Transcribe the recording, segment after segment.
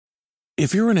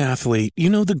If you're an athlete, you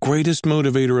know the greatest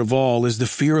motivator of all is the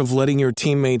fear of letting your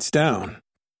teammates down.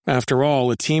 After all,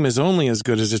 a team is only as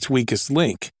good as its weakest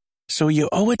link. So you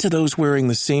owe it to those wearing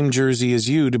the same jersey as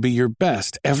you to be your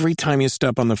best every time you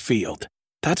step on the field.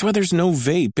 That's why there's no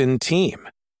vape in team.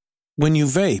 When you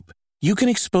vape, you can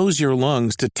expose your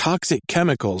lungs to toxic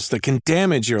chemicals that can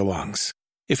damage your lungs.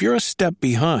 If you're a step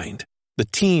behind, the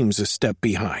team's a step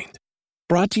behind.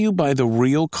 Brought to you by The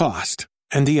Real Cost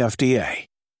and the FDA.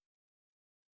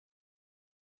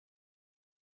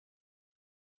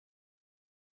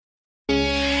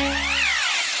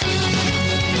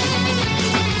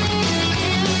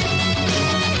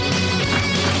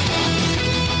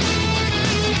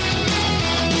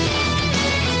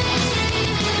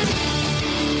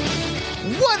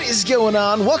 What is going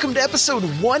on? Welcome to episode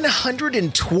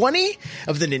 120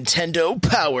 of the Nintendo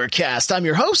Powercast. I'm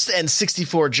your host,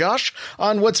 N64 Josh,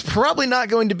 on what's probably not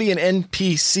going to be an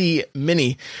NPC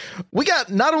mini. We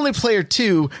got not only Player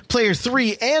 2, Player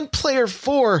 3, and Player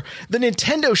 4. The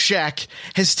Nintendo Shack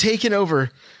has taken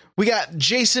over. We got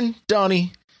Jason,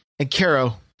 Donnie, and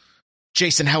Caro.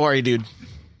 Jason, how are you, dude?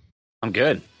 I'm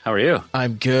good. How are you?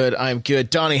 I'm good.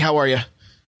 Donnie, how are you?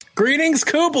 Greetings,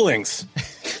 Kooplings.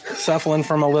 Suffering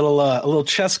from a little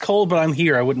chest cold, but I'm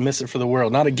here. I wouldn't miss it for the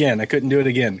world. Not again. I couldn't do it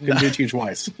again. Couldn't do it to you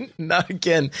twice. Not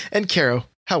again. And Caro,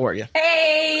 how are you?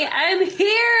 Hey, I'm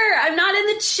here. I'm not in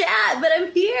the chat, but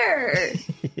I'm here.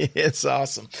 It's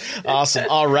awesome. Awesome.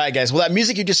 All right, guys. Well, that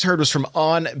music you just heard was from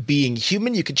On Being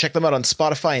Human. You can check them out on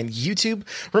Spotify and YouTube.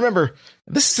 Remember,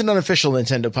 this is an unofficial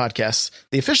Nintendo podcast.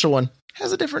 The official one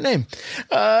has a different name.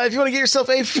 If you want to get yourself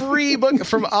a free book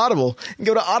from Audible,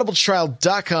 go to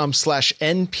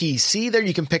audibletrial.com/NPC. There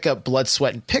you can pick up Blood,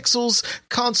 Sweat, and Pixels,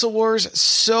 Console Wars,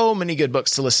 so many good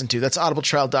books to listen to. That's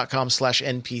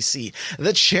audibletrial.com/NPC.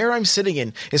 The chair I'm sitting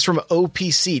in is from OP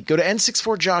Seat. Go to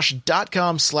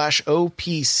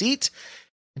n64josh.com/OP Seat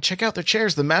and check out their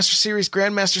chairs. The Master Series,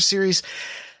 Grandmaster Series,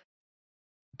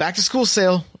 back to school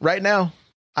sale right now.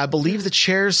 I believe the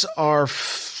chairs are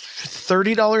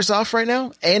 $30 off right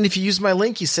now. And if you use my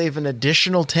link, you save an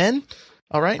additional 10.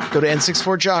 All right. Go to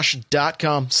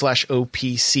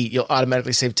n64josh.com/OPC. You'll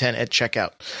automatically save 10 at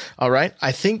checkout. All right.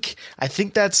 I think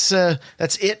that's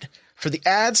it for the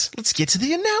ads. Let's get to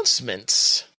the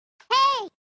announcements. Hey,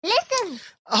 listen.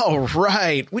 All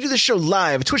right. We do this show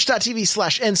live,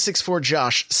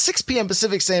 twitch.tv/N64Josh, 6 p.m.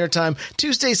 Pacific Standard Time,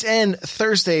 Tuesdays and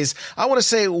Thursdays. I want to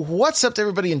say what's up to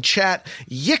everybody in chat.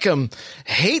 Yickum,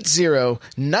 Hate Zero,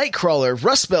 Nightcrawler,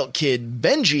 Rustbelt Kid,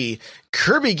 Benji,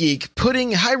 Kirby Geek,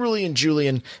 Pudding, Hyrulean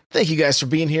Julian. Thank you guys for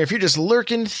being here. If you're just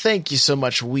lurking, thank you so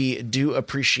much. We do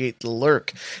appreciate the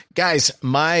lurk. Guys,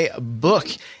 my book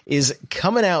is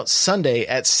coming out Sunday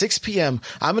at 6 p.m.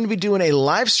 I'm going to be doing a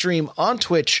live stream on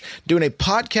Twitch, doing a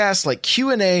podcast like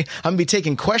Q&A. I'm going to be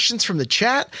taking questions from the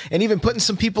chat and even putting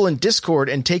some people in Discord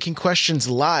and taking questions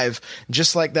live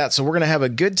just like that. So we're going to have a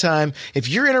good time. If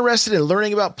you're interested in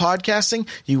learning about podcasting,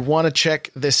 you want to check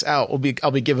this out.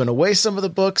 I'll be giving away some of the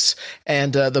books,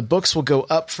 and the books will go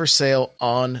up for sale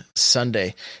on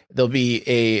Sunday. There'll be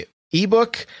a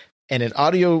ebook and an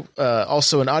audio,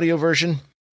 also an audio version.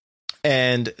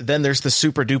 And then there's the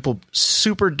super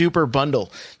duper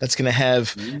bundle that's going to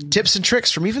have tips and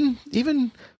tricks from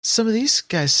even some of these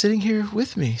guys sitting here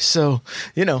with me. So,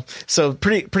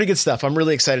 pretty good stuff. I'm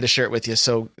really excited to share it with you.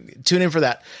 So tune in for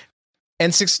that.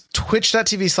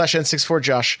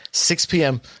 Twitch.tv/N64Josh, 6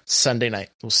 p.m. Sunday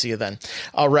night. We'll see you then.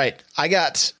 All right. I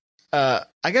got a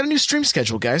new stream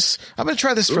schedule, guys. I'm going to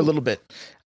try this for a little bit.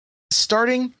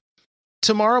 Starting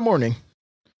tomorrow morning,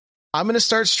 I'm going to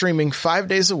start streaming 5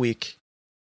 days a week,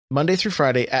 Monday through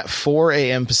Friday at 4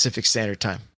 a.m. Pacific Standard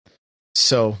Time.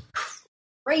 So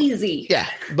Crazy. yeah,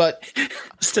 but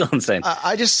Still insane.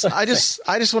 I just want to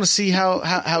see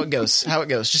how it goes,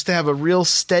 just to have a real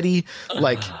steady,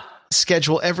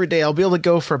 schedule every day. I'll be able to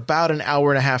go for about an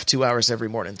hour and a half, 2 hours every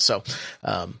morning. So,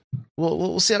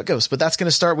 we'll see how it goes, but that's going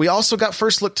to start. We also got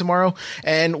First Look tomorrow,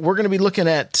 and we're going to be looking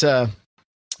at, I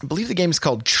believe the game is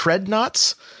called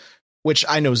Treadnoughts, which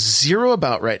I know zero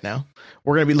about right now.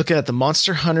 We're going to be looking at the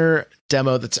Monster Hunter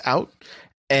demo that's out,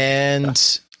 and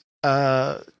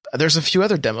there's a few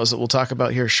other demos that we'll talk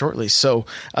about here shortly. So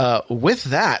with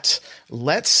that,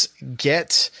 let's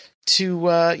get to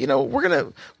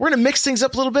we're gonna mix things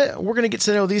up a little bit. We're gonna get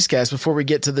to know these guys before we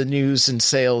get to the news and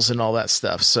sales and all that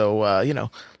stuff. So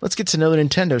let's get to know the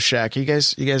Nintendo Shack. You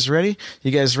guys ready?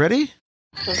 You guys ready?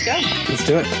 Let's go. Let's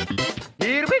do it.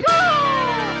 Here we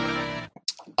go.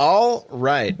 All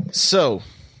right. So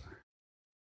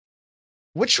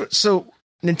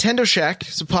Nintendo Shack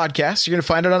is a podcast. You're going to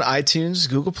find it on iTunes,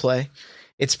 Google Play.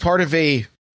 It's part of a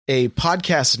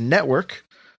podcast network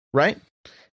right?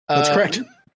 That's correct.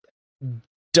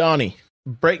 Donnie,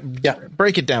 break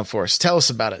it down for us. Tell us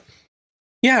about it.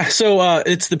 Yeah, so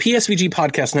it's the PSVG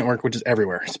Podcast Network, which is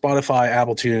everywhere. Spotify,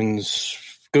 Apple Tunes,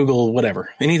 Google, whatever.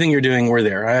 Anything you're doing, we're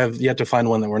there. I have yet to find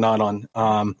one that we're not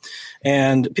on.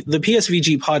 And the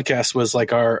PSVG Podcast was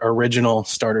like our original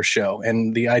starter show.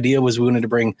 And the idea was we wanted to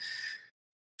bring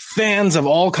fans of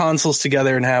all consoles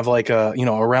together and have like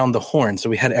around the horn. So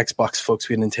we had Xbox folks,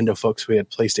 we had Nintendo folks, we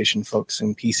had PlayStation folks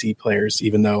and PC players,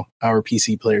 even though our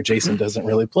PC player, Jason, doesn't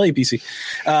really play PC.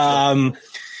 And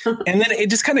then it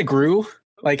just kind of grew.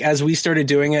 Like, as we started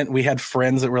doing it, we had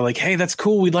friends that were like, hey, that's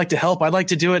cool. We'd like to help. I'd like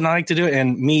to do it. And I like to do it.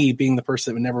 And me being the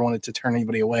person that never wanted to turn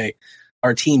anybody away,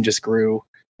 our team just grew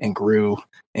and grew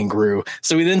and grew.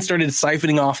 So we then started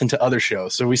siphoning off into other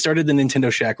shows. So we started the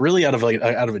Nintendo Shack really out of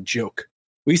a joke.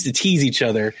 We used to tease each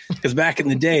other because back in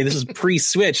the day, this was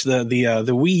pre-Switch. The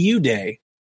Wii U day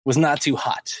was not too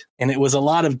hot. And it was a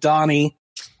lot of Donnie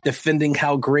defending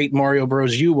how great Mario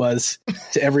Bros. U was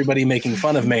to everybody making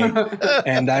fun of me.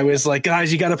 And I was like,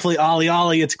 guys, you got to play Ollie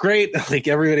Ollie. It's great. Like,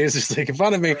 everybody was just making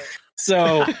fun of me.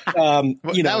 So,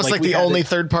 that was like the only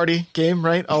third-party game,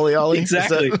 right? Ollie Ollie.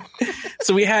 Exactly.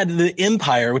 So we had the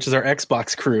Empire, which is our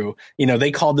Xbox crew.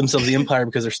 They called themselves the Empire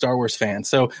because they're Star Wars fans.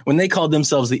 So when they called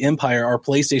themselves the Empire, our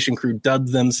PlayStation crew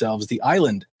dubbed themselves the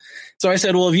Island. So I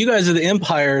said, well, if you guys are the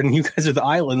Empire and you guys are the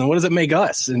Island, then what does it make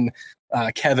us? And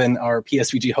Kevin, our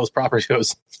PSVG host proper,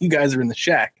 goes, you guys are in the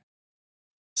Shack.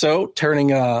 So turning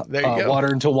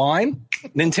water into wine,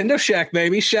 Nintendo Shack,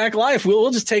 baby, Shack Life.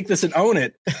 We'll just take this and own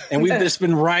it. And we've just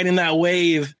been riding that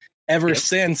wave ever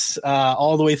since,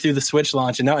 all the way through the Switch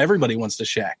launch. And now everybody wants to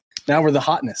Shack. Now we're the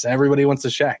hotness. Everybody wants to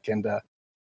Shack. And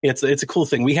it's a cool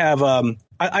thing. We have,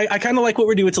 I kind of like what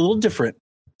we do. It's a little different.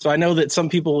 So I know that some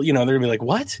people, they're gonna be like,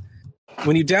 what?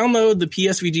 When you download the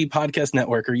PSVG Podcast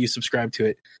Network or you subscribe to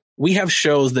it, we have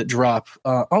shows that drop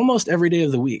almost every day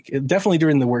of the week, definitely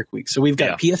during the work week. So we've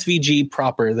got PSVG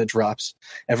proper that drops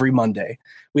every Monday.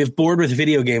 We have Bored with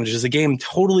Video Games, which is a game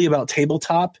totally about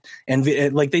tabletop.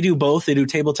 And like they do both. They do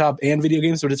tabletop and video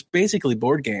games, but it's basically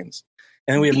board games.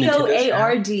 And then we have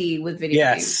B-O-A-R-D with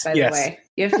video games, by the way.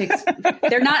 You have to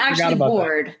they're not actually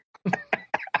bored.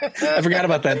 I forgot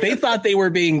about that. They thought they were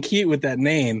being cute with that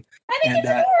name. I think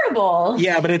it's horrible.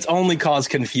 Yeah, but it's only caused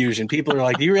confusion. People are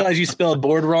like, do you realize you spelled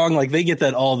board wrong? Like, they get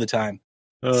that all the time.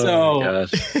 Oh,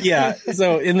 so, yeah.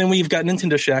 So, and then we've got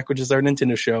Nintendo Shack, which is our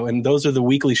Nintendo show. And those are the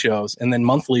weekly shows. And then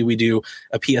monthly, we do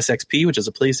a PSXP, which is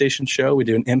a PlayStation show. We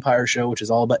do an Empire show, which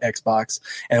is all about Xbox.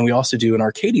 And we also do an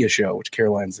Arcadia show, which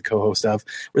Caroline's the co-host of,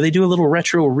 where they do a little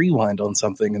retro rewind on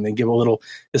something and they give a little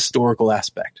historical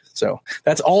aspect. So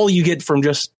that's all you get from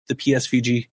just the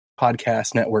PSVG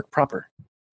Podcast Network proper.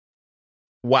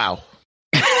 Wow.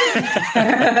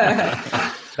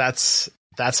 That's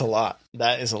a lot.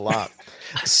 That is a lot.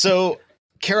 So,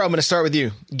 Carol, I'm going to start with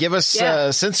you. Give us,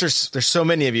 since there's so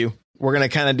many of you, we're going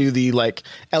to kind of do the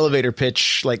elevator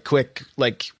pitch, quick,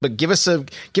 but give us a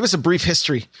brief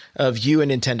history of you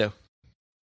and Nintendo.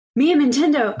 Me and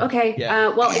Nintendo. Okay. Yeah.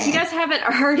 Well, if you guys haven't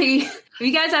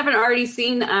already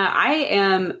seen, I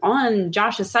am on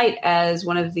Josh's site as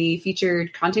one of the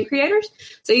featured content creators.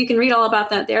 So you can read all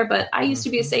about that there. But I used to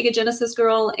be a Sega Genesis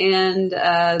girl, and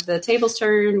the tables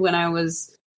turned when I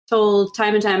was told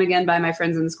time and time again by my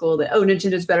friends in school that,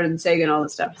 Nintendo's better than Sega and all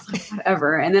this stuff. I was like,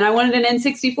 whatever. And then I wanted an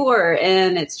N64,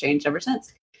 and it's changed ever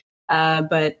since.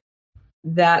 But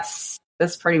that's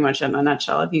pretty much in a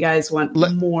nutshell. If you guys want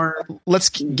more, let's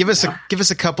give us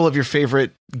a couple of your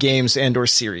favorite games and or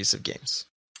series of games.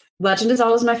 Legend is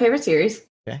always my favorite series.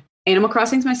 Okay. Animal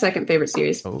Crossing is my second favorite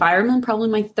series. Oh. Fire Emblem probably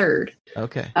my third.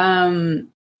 Okay.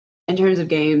 In terms of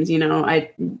games,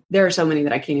 there are so many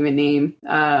that I can't even name.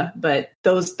 But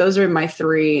those are my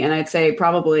three, and I'd say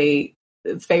probably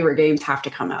favorite games have to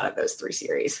come out of those three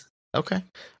series. Okay.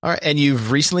 All right. And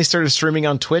you've recently started streaming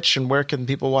on Twitch, and where can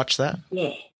people watch that?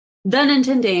 Yeah. The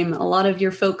Nintendame. A lot of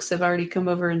your folks have already come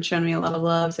over and shown me a lot of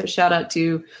love. So shout out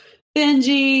to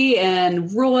Benji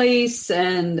and Royce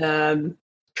and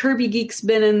Kirby Geek's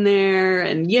been in there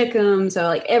and Yickum.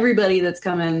 So everybody that's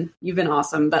coming, you've been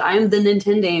awesome. But I'm the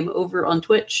Nintendame over on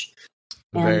Twitch.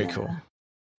 And, very cool.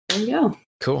 There you go.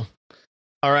 Cool.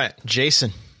 All right,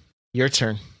 Jason, your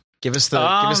turn. Give us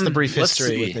the brief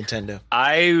history with Nintendo.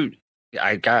 I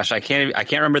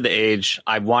can't remember the age.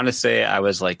 I want to say I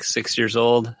was 6 years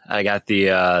old. I got the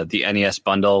NES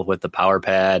bundle with the Power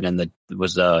Pad and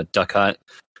was Duck Hunt.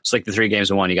 It's like the three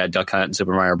games in one. You got Duck Hunt and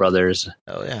Super Mario Brothers.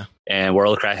 Oh yeah. and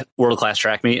World Class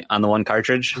Track Meet on the one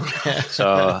cartridge.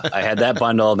 So I had that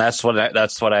bundle, and that's what I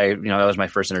that was my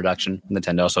first introduction to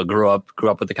Nintendo. So grew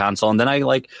up with the console, and then I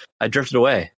drifted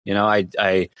away.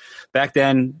 I back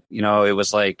then, it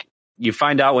was like you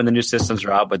find out when the new systems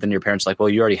are out, but then your parents are like, well,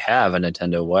 you already have a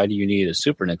Nintendo. Why do you need a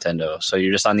Super Nintendo? So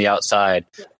you're just on the outside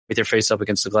with your face up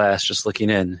against the glass, just looking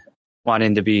in,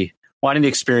 wanting to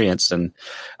experience. And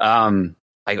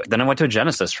then I went to a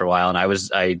Genesis for a while, and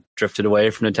I drifted away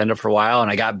from Nintendo for a while,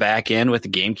 and I got back in with the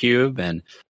GameCube, and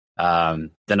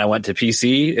then I went to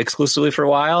PC exclusively for a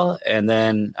while, and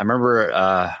then I remember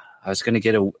I was going to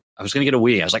get a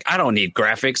Wii. I was like, I don't need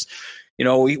graphics.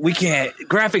 We can't.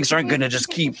 Graphics aren't going to just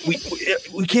keep.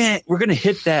 We can't. We're going to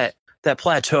hit that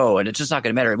plateau, and it's just not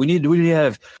going to matter. We need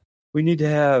to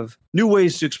have new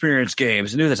ways to experience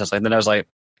games and do this. And then I was like,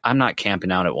 I'm not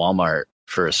camping out at Walmart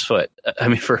for a for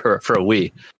a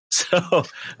Wii. So,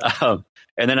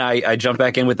 and then I jumped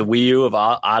back in with the Wii U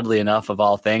oddly enough, of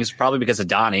all things, probably because of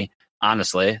Donnie.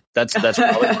 Honestly, that's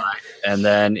probably why. And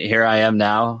then here I am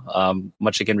now,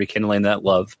 much again rekindling that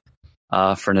love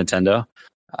for Nintendo.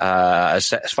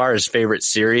 As far as favorite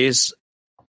series,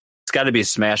 it's got to be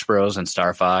Smash Bros. And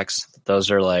Star Fox. Those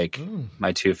are like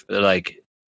my two. Like,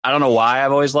 I don't know why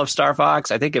I've always loved Star Fox.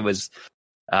 I think it was.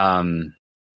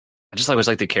 I just always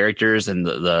like the characters and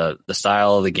the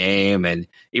style of the game. And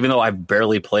even though I've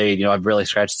barely played, I've barely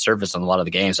scratched the surface on a lot of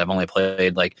the games. I've only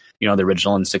played the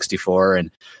original in 64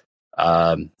 and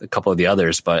a couple of the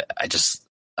others. But I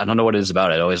don't know what it is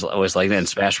about it. I always like it. And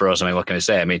Smash Bros. I mean, what can I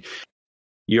say? I mean,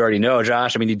 you already know,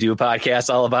 Josh. I mean, you do a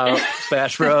podcast all about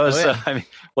Smash Bros. Oh, yeah. So, I mean,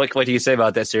 what do you say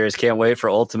about that series? Can't wait for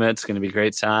Ultimate. It's going to be a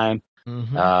great time.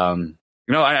 Mm-hmm.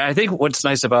 I think what's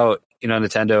nice about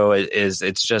Nintendo is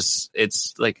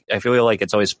it's like I feel like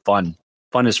it's always fun.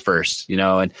 Fun is first,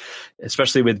 and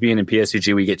especially with being in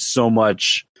PSVG, we get so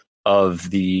much of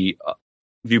the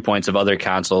viewpoints of other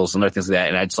consoles and other things like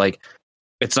that, and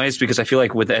it's nice because I feel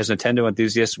like as Nintendo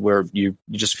enthusiasts, where you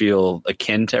just feel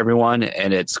akin to everyone,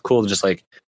 and it's cool to just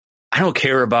I don't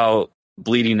care about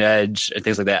bleeding edge and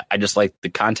things like that. I just like the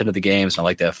content of the games, and I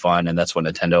like to have fun, and that's what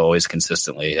Nintendo always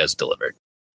consistently has delivered.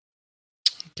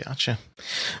 Gotcha.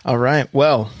 All right.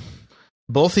 Well,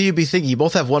 both of you you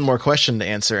both have one more question to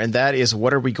answer, and that is,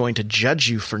 what are we going to judge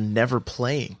you for never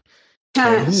playing?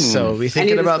 So be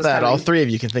thinking about that. All three of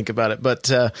you can think about it. But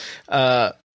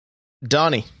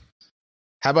Donnie,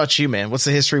 how about you, man? What's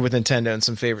the history with Nintendo and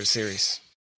some favorite series?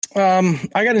 I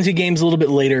got into games a little bit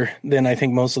later than I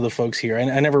think most of the folks here.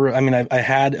 And I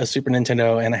had a Super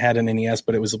Nintendo and I had an NES,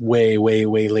 but it was way, way,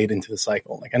 way late into the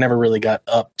cycle. Like, I never really got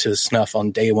up to snuff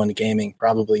on day one gaming,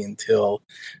 probably until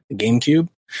the GameCube.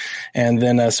 And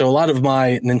then, so a lot of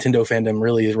my Nintendo fandom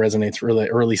really resonates really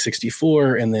early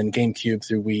 64 and then GameCube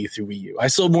through Wii U. I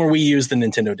sold more Wii U's than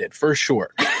Nintendo did, for sure.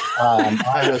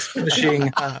 I was pushing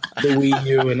the Wii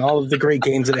U and all of the great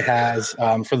games that it has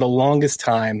for the longest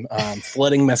time,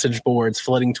 flooding message boards,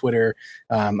 flooding Twitter.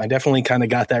 I definitely kind of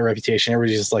got that reputation.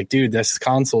 Everybody's just like, dude, this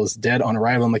console is dead on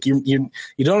arrival. I'm like, you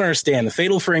don't understand. The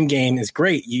Fatal Frame game is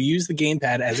great. You use the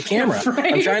gamepad as a camera.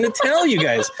 Right. I'm trying to tell you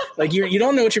guys, like, you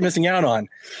don't know what you're missing out on.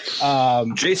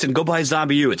 Jason, go buy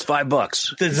Zombie U. It's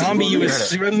 $5. The Zombie U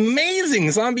is amazing.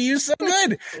 Zombie U is so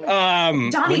good.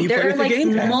 Donnie, there are like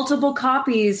multiple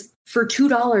copies for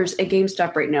 $2 at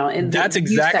GameStop right now. And that's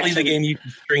exactly the game you can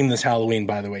stream this Halloween,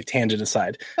 by the way, tangent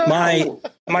aside. My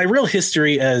real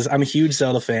history is I'm a huge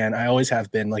Zelda fan. I always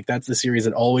have been. Like, that's the series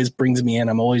that always brings me in.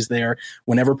 I'm always there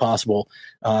whenever possible.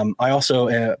 I also,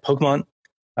 Pokemon,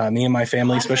 me and my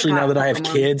family, especially now that I have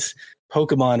kids,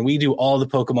 Pokemon, we do all the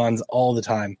Pokemons all the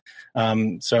time.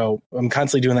 So I'm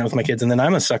constantly doing that with my kids. And then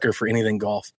I'm a sucker for anything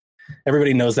golf.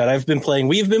 Everybody knows that.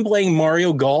 We've been playing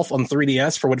Mario Golf on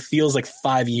 3DS for what feels like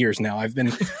 5 years now. I've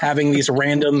been having these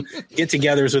random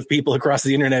get-togethers with people across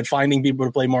the internet, finding people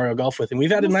to play Mario Golf with. And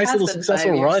we've had a nice little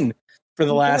successful run for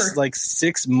the last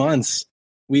 6 months.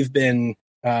 We've been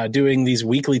doing these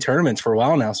weekly tournaments for a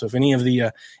while now. So if any of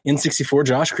the N64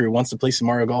 Josh crew wants to play some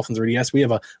Mario Golf on 3DS, we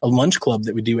have a lunch club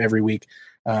that we do every week.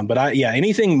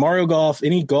 Anything Mario Golf,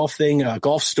 any golf thing,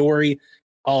 golf story,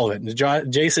 all of it.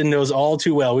 Jason knows all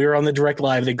too well. We were on the direct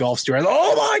live, the golf story.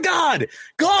 Oh my God,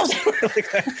 golf story!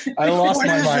 I lost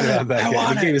my mind about that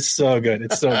game. The game is so good.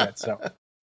 It's so good. So,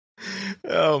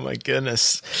 oh my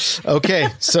goodness. Okay,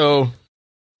 so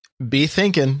be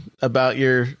thinking about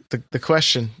the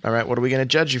question. All right, what are we going to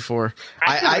judge you for?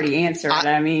 I already answered.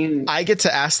 I get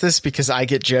to ask this because I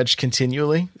get judged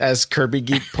continually, as Kirby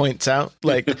Geek points out.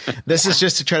 Like, this is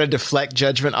just to try to deflect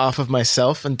judgment off of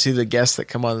myself and to the guests that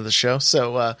come on the show.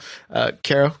 So,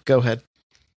 Caro, go ahead.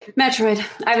 Metroid.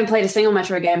 I haven't played a single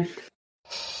Metroid game.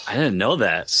 I didn't know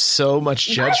that. So much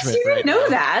judgment. You didn't know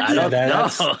that. I don't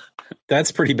That's- know.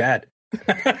 That's pretty bad.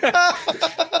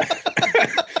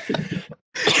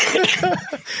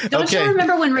 Don't you Okay.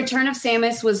 remember when Return of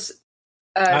Samus was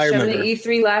I shown at remember.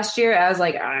 E3 last year? I was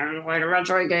like, I don't play the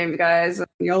Metroid game, guys. And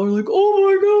y'all were like,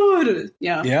 oh my god.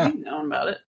 Yeah. Yeah. I've known about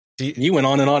it. You went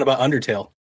on and on about Undertale.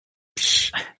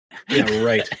 Yeah,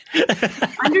 right.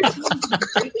 Undertale's a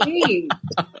great game.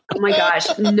 Oh my gosh.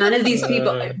 None of these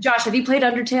people. Josh, have you played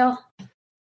Undertale?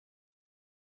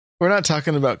 We're not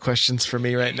talking about questions for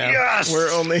me right now. Yes!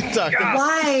 We're only talking.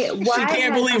 Why? She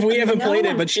can't believe we haven't played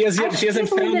it, but she hasn't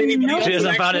found anybody. She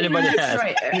hasn't found anybody That's else.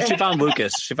 right. She found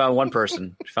Lucas. She found one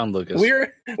person. She found Lucas.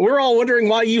 We're all wondering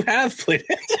why you have played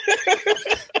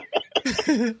it.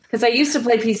 Because I used to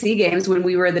play PC games when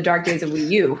we were in the dark days of Wii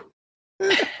U.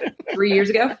 3 years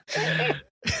ago.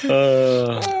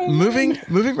 Moving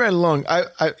right along.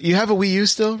 You have a Wii U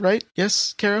still, right?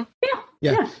 Yes, Caro?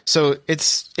 Yeah. So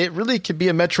it really could be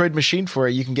a Metroid machine for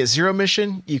you. You can get Zero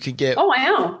Mission. You can get. Oh, I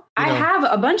know. I know. have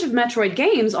a bunch of Metroid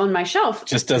games on my shelf.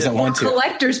 Just doesn't want For to.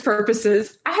 collector's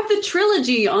purposes. I have the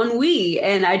trilogy on Wii,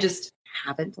 and I just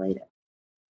haven't played it.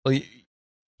 Well,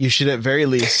 you should at very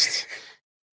least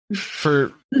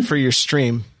for your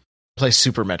stream play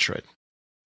Super Metroid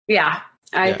Yeah,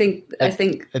 I Yeah. think At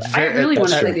I really want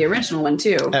to at- play the original one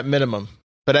too. at minimum.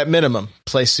 But at minimum,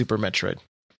 play Super Metroid.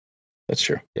 That's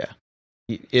true.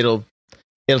 It'll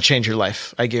change your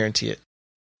life. I guarantee it.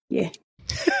 Yeah.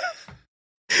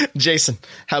 Jason,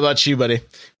 how about you, buddy?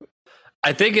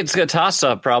 I think it's a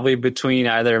toss-up probably between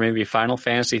either maybe Final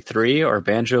Fantasy 3 or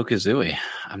Banjo-Kazooie.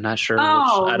 I'm not sure.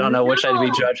 I don't know which I'd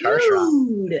be judged harsher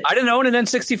on. Dude. I didn't own an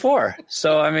N64,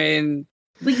 so I mean,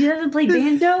 But you haven't played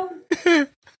Banjo? I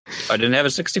didn't have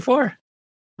a 64.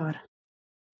 God.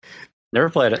 Never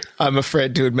played it. I'm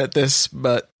afraid to admit this,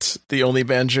 but the only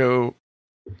Banjo.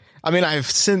 I mean, I've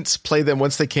since played them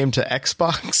once they came to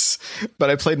Xbox,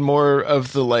 but I played more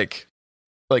of the like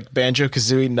Banjo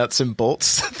Kazooie nuts and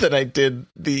bolts than I did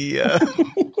the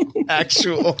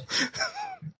actual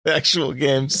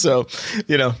game. So,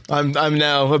 I'm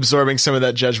now absorbing some of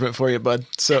that judgment for you, bud.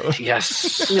 So,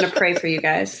 Yes. I'm gonna pray for you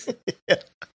guys.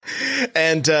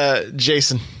 and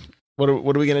Jason, what are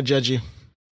we going to judge you?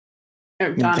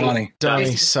 Or Donnie. Donnie,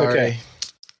 Jason. sorry. Okay.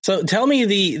 So tell me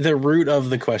the root of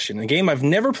the question. A game I've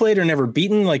never played or never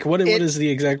beaten. Like what's the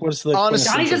Honestly-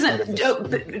 Donnie quintessential part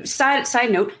of this? doesn't.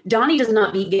 Side note: Donnie does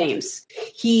not beat games.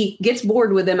 He gets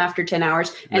bored with them after 10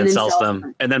 hours And then sells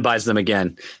them and then buys them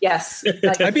again. Yes,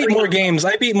 I beat more games.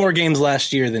 I beat more games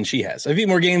last year than she has. I beat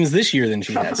more games this year than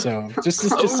she has. So let's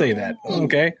just say that.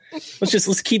 Okay.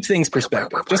 Let's keep things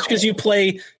perspective. Just because you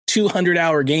play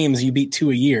 200-hour games, you beat 2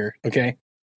 a year. Okay.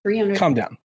 300.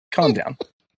 Calm down.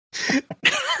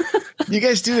 You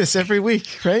guys do this every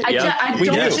week, right? I We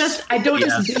don't do. just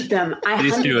Yes. beat them. I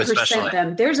These two 100% especially.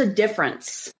 them. There's a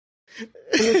difference.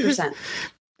 100%.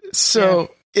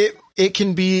 So it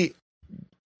can be,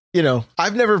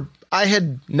 I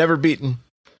had never beaten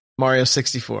Mario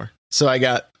 64. So I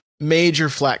got major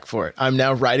flack for it. I'm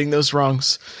now righting those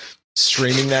wrongs,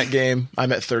 streaming that game.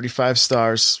 I'm at 35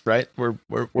 stars, right?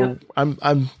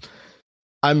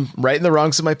 I'm righting the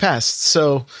wrongs of my past.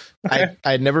 So Okay.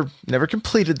 I never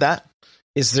completed that.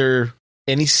 Is there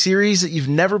any series that you've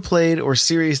never played or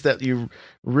series that you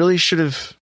really should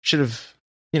have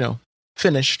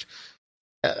finished?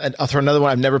 And I'll throw another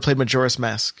one. I've never played Majora's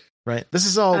Mask. Right. This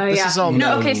is all. This is all.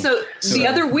 No. known. Okay. So the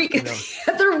other week, You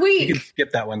can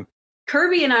skip that one.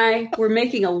 Kirby and I were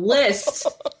making a list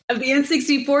of the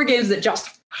N64 games that Josh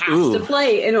has to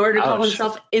play in order to call Ouch.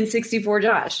 himself N64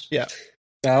 Josh.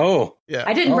 Oh, Yeah.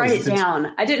 I didn't Oh, write it it's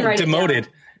down. I didn't write demoted. it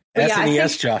down. But yeah, I SNES,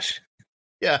 think- Josh.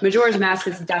 Yeah. Majora's Mask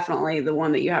is definitely the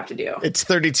one that you have to do. It's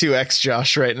 32x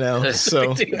Josh right now.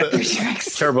 So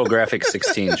TurboGrafx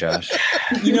 16, Josh.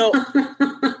 You know,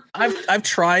 I've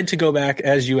tried to go back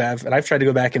as you have, and I've tried to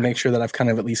go back and make sure that I've kind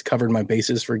of at least covered my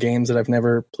bases for games that I've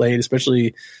never played,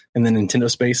 especially in the Nintendo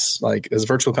space, like as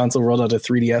Virtual Console rolled out to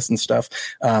 3DS and stuff.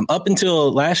 Up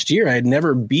until last year, I had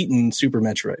never beaten Super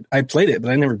Metroid. I played it,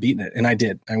 but I'd never beaten it, and I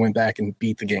did. I went back and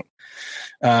beat the game.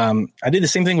 I did the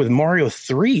same thing with Mario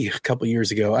 3 a couple years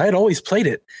ago. I had always played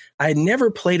it. I had never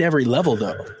played every level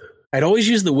though. I'd always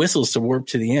used the whistles to warp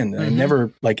to the end. I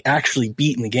never like actually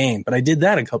beaten the game, but I did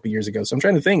that a couple years ago. So I'm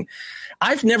trying to think.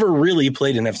 I've never really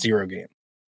played an F-Zero game.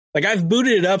 Like I've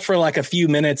booted it up for like a few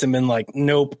minutes and been like,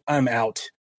 nope, I'm out.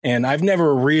 And I've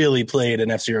never really played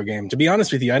an F-Zero game. To be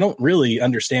honest with you, I don't really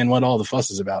understand what all the fuss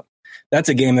is about. That's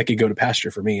a game that could go to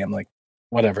pasture for me. I'm like,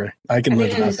 whatever. I can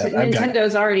live without that.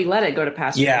 Nintendo's already let it go to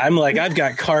pasture. Yeah, I'm like, I've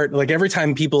got like every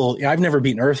time people, I've never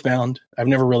beaten Earthbound. I've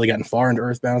never really gotten far into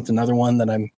Earthbound. It's another one that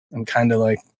I'm kind of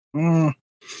like, I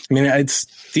mean, it's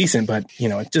decent, but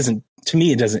it doesn't. To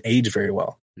me, it doesn't age very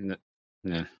well.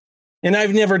 Yeah. And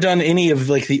I've never done any of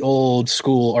like the old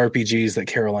school RPGs that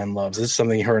Caroline loves. This is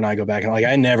something her and I go back and like.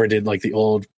 I never did like the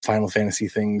old Final Fantasy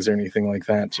things or anything like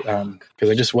that because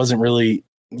I just wasn't really,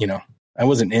 I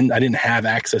didn't have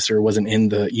access or wasn't in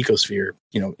the ecosphere,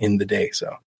 in the day.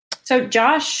 So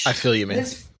Josh, I feel you, man.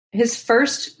 His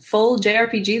first full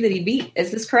JRPG that he beat,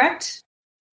 is this correct?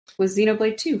 Was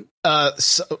Xenoblade 2?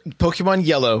 So Pokemon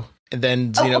Yellow, and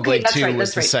then Xenoblade 2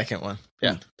 was the second one.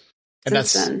 Yeah. And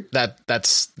that's it. That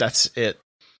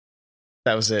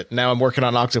was it. Now I'm working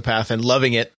on Octopath and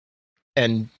loving it.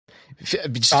 And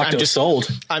I'm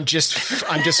just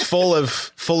full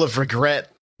of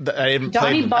regret that I didn't play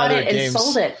Donnie bought other it and games.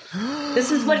 sold it.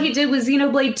 This is what he did with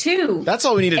Xenoblade 2. That's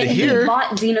all we needed and to hear. He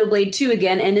bought Xenoblade 2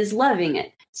 again and is loving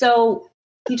it. So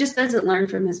he just doesn't learn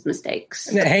from his mistakes.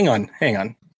 Hang on.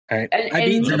 All right. I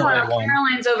beat Xenoblade 1.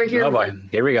 Caroline's over here. Oh boy,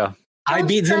 here we go. I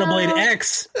beat Xenoblade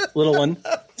X, little one.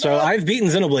 So I've beaten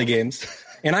Xenoblade games,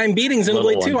 and I'm beating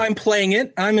Xenoblade 2. I'm playing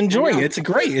it. I'm enjoying it. It's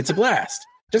great. It's a blast.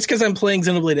 Just because I'm playing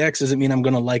Xenoblade X doesn't mean I'm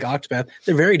going to like Octopath.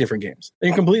 They're very different games.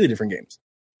 They're completely different games.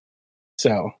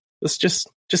 So let's just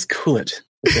cool it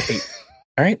with the hate.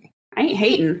 All right? I ain't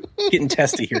hating. Getting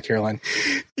testy here, Caroline.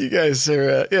 You guys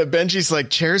are, Benji's like,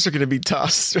 chairs are going to be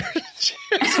tossed.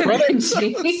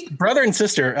 Brother and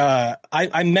sister,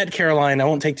 I met Caroline. I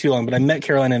won't take too long, but I met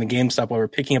Caroline in a GameStop while we were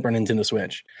picking up our Nintendo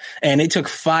Switch. And it took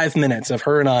 5 minutes of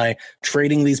her and I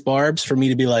trading these barbs for me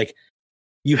to be like,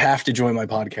 you have to join my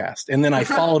podcast. And then I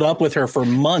followed up with her for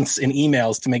months in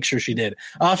emails to make sure she did.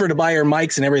 I offered to buy her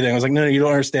mics and everything. I was like, no, you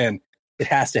don't understand. It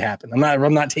has to happen.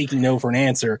 I'm not taking no for an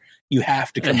answer. You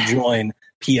have to come join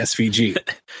PSVG.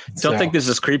 Don't think this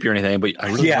is creepy or anything, but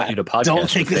I really want you to podcast. Don't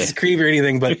think this is creepy or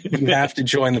anything, but you have to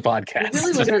join the podcast. It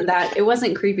really wasn't that. It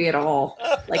wasn't creepy at all.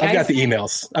 Like I've got the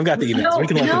emails. I'm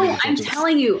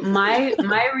telling you, my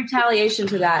retaliation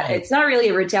to that, it's not really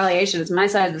a retaliation. It's my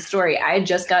side of the story. I had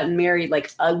just gotten married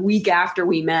like a week after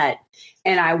we met,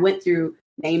 and I went through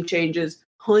name changes,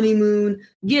 honeymoon,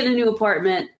 get a new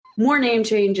apartment, more name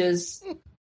changes.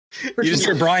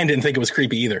 Mr. Brian didn't think it was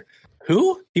creepy either.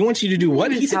 Who? He wants you to do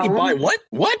what? He said you buy what?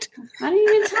 What? I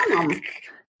didn't even tell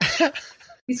him.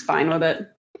 He's fine with it.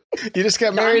 You just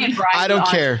got married? I don't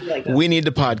care. Like we need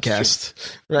to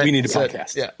podcast. Right? We need to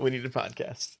podcast. Yeah, we need to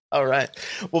podcast. All right.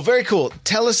 Well, very cool.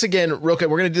 Tell us again, real quick.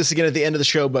 We're going to do this again at the end of the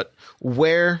show, but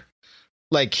where,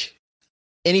 like,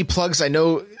 any plugs? I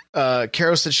know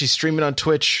Carol said she's streaming on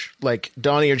Twitch. Like,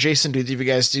 Donnie or Jason, do either of you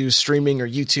guys do streaming or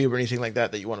YouTube or anything like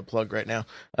that you want to plug right now?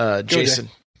 Jason.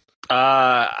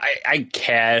 I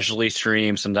casually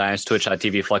stream sometimes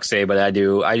twitch.tv FluxA, but I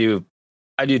do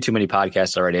too many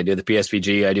podcasts already. I do the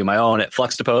PSVG. I do my own at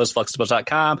Fluxtopose,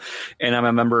 fluxtopose.com. And I'm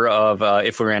a member of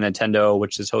If We Ran Nintendo,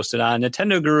 which is hosted on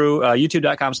Nintendo Guru,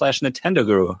 youtube.com/Nintendo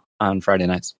Guru on Friday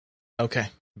nights. Okay.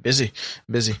 Busy.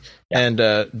 Yeah. And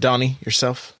Donnie,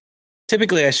 yourself?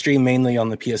 Typically, I stream mainly on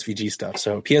the PSVG stuff.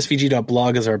 So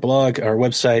psvg.blog is our blog, our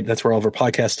website. That's where all of our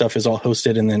podcast stuff is all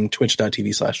hosted. And then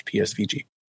twitch.tv/PSVG.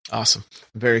 Awesome.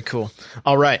 Very cool.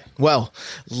 All right. Well,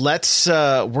 let's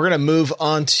we're going to move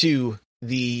on to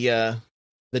the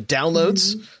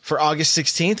downloads for August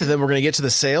 16th, and then we're going to get to the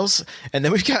sales, and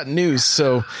then we've got news.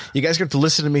 So you guys are going to have to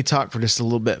listen to me talk for just a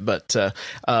little bit. But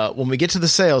when we get to the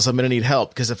sales, I'm going to need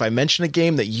help, because if I mention a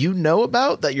game that you know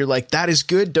about that you're like, that is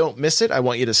good, don't miss it, I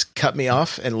want you to cut me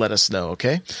off and let us know.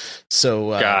 Okay. So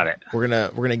got it. We're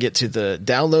going to get to the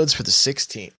downloads for the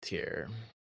 16th here.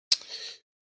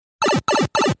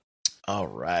 All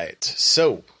right.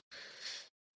 So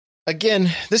again,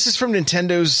 this is from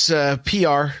Nintendo's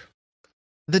PR.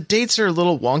 The dates are a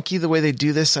little wonky the way they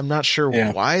do this. I'm not sure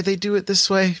why they do it this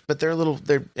way, but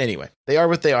anyway, they are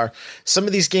what they are. Some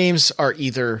of these games are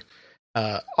either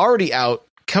already out,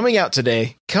 coming out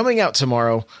today, coming out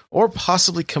tomorrow, or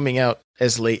possibly coming out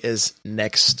as late as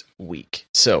next week.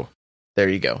 So there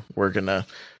you go. I'm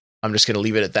just going to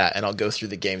leave it at that, and I'll go through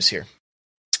the games here.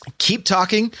 Keep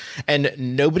Talking and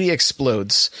Nobody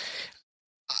Explodes.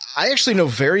 I actually know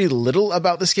very little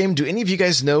about this game. Do any of you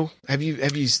guys know? Have you?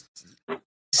 You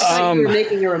were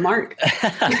making a remark.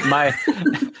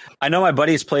 I know my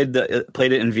buddies played it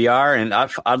in VR, and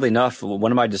oddly enough,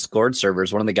 one of my Discord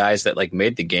servers, one of the guys that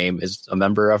made the game, is a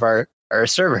member of our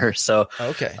server. So,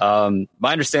 okay.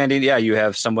 My understanding, you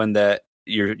have someone that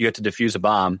you have to defuse a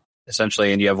bomb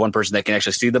essentially, and you have one person that can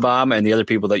actually see the bomb, and the other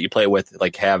people that you play with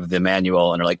have the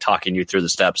manual and are talking you through the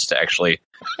steps to actually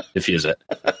defuse it.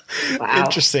 Wow.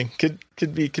 Interesting. Could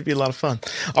be a lot of fun.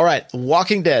 All right,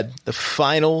 Walking Dead, the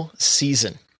final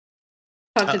season.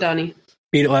 Talk to Donnie.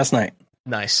 Beat it last night.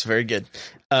 Nice. Very good.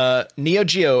 Neo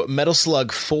Geo Metal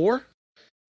Slug 4.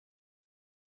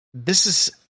 This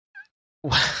is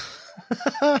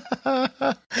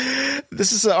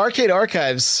this is Arcade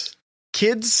Archives.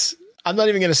 Kids, I'm not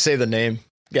even going to say the name,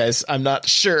 guys. I'm not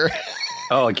sure.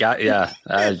 Oh, God, yeah.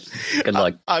 Good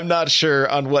luck. I'm not sure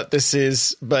on what this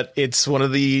is, but it's one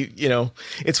of the,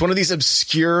 it's one of these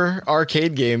obscure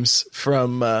arcade games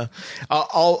from,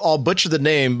 I'll butcher the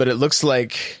name, but it looks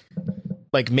like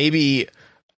maybe,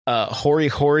 Hori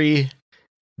Hori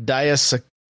Dayasakusen.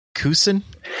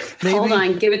 Maybe? Hold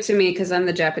on, give it to me because I'm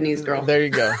the Japanese girl. There you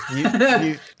go.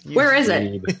 Where is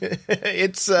it?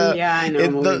 It's yeah, I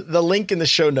know. The link in the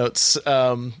show notes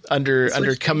under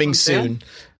coming soon.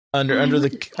 Under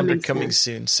coming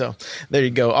soon. So there you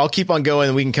go. I'll keep on going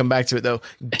and we can come back to it though.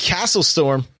 Castle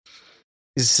Storm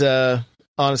is on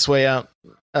its way out.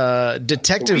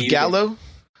 Detective Gallo.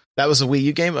 That was a Wii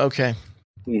U game? Okay.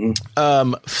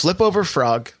 Mm-hmm. Flip Over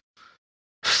Frog.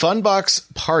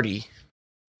 Funbox Party.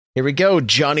 Here we go.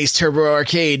 Johnny's Turbo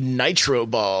Arcade Nitro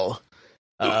Ball.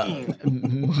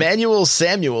 Manual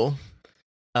Samuel.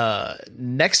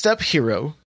 Next Up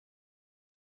Hero.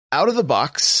 Out of the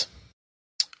Box.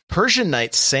 Persian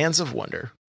Knights Sands of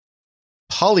Wonder.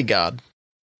 Polygod.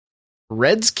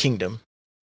 Red's Kingdom.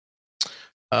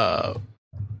 Roboto,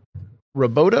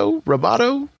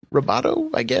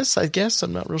 I guess.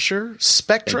 I'm not real sure.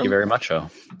 Spectrum. Thank you very much, O.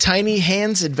 Tiny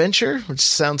Hands Adventure, which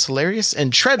sounds hilarious.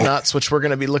 And Treadnoughts, which we're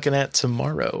going to be looking at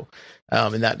tomorrow.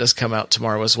 And that does come out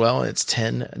tomorrow as well. It's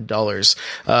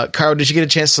 $10. Carl, did you get a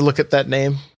chance to look at that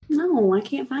name? No, I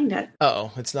can't find it.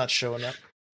 Uh-oh, it's not showing up.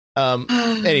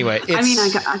 Anyway, I mean, I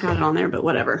got it on there, but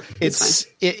whatever. It's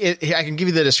fine. I can give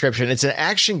you the description. It's an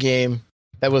action game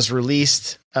that was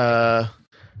released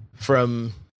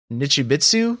from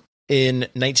Nichibitsu in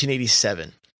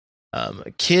 1987.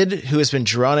 A kid who has been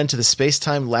drawn into the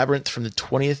space-time labyrinth from the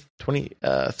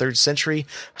 23rd century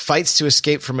fights to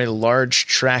escape from a large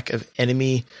track of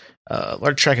enemies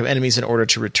in order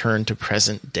to return to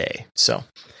present day. So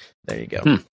there you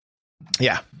go.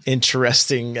 Yeah,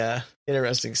 interesting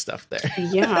stuff there.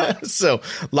 Yeah. So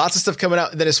lots of stuff coming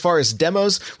out. And then as far as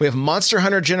demos, we have Monster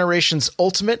Hunter Generations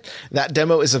Ultimate. That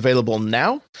demo is available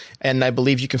now. And I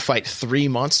believe you can fight 3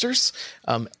 monsters.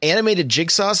 Animated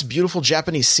Jigsaw's beautiful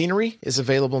Japanese scenery is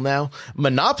available now.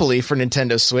 Monopoly for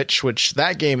Nintendo Switch, which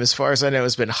that game, as far as I know,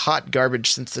 has been hot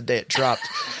garbage since the day it dropped.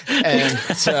 And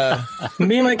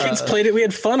me and my kids played it. We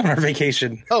had fun on our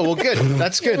vacation. Oh, well, good.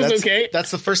 That's good. It was That's okay.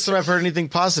 That's the first time I've heard anything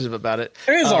positive about it.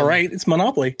 It is all right. It's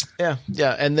Monopoly. Yeah.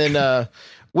 And then,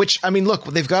 which, I mean, look,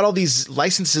 they've got all these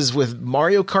licenses with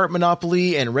Mario Kart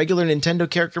Monopoly and regular Nintendo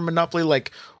character Monopoly.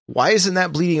 Like, why isn't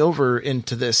that bleeding over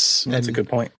into this? That's a good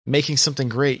point. Making something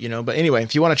great, But anyway,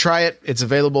 if you want to try it, it's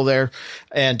available there.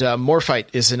 And Morphight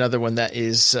is another one that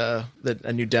is a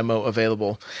new demo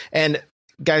available. And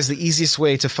guys, the easiest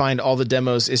way to find all the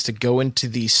demos is to go into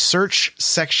the search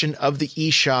section of the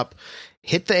eShop,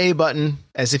 hit the A button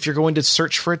as if you're going to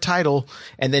search for a title,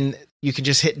 and then you can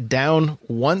just hit down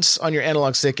once on your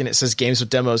analog stick and it says games with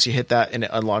demos. You hit that and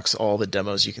it unlocks all the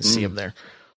demos. You can see them there.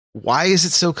 Why is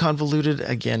it so convoluted?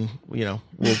 Again, I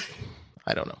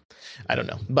don't know.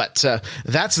 But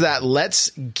that's that. Let's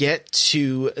get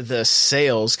to the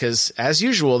sales because, as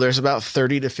usual, there's about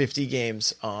 30 to 50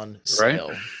 games on sale.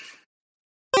 Right.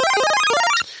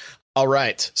 All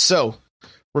right. So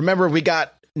remember,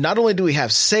 not only do we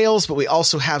have sales, but we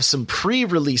also have some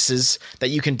pre-releases that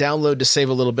you can download to save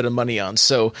a little bit of money on.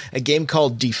 So a game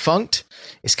called Defunct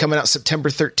is coming out September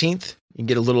 13th. You can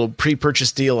get a little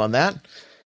pre-purchase deal on that.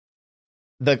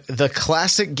 The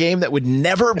classic game that would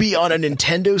never be on a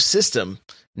Nintendo system,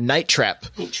 Night Trap.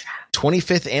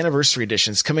 25th Anniversary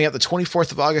Edition is coming out the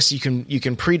 24th of August. You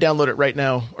can pre-download it right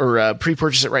now or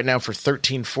pre-purchase it right now for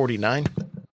 $13.49.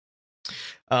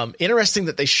 Interesting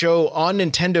that they show on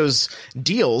Nintendo's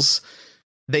deals,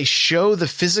 they show the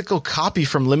physical copy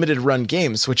from limited run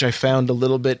games, which I found a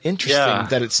little bit interesting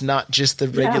that it's not just the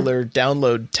regular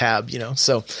download tab,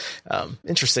 So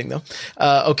interesting though.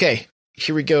 Okay,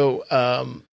 here we go.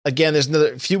 Again, there's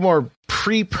a few more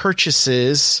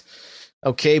pre-purchases.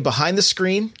 Okay, Behind the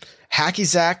Screen, Hacky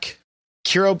Zack,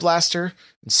 Kuro Blaster,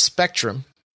 and Spectrum,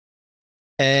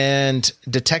 and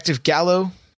Detective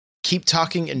Gallo. Keep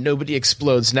Talking and Nobody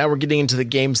Explodes. Now we're getting into the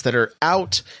games that are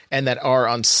out and that are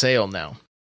on sale now.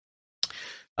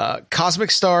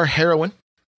 Cosmic Star Heroine,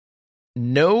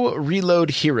 No Reload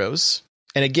Heroes.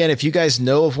 And again, if you guys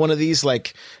know of one of these,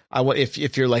 like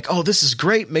if you're like, oh, this is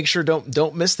great, make sure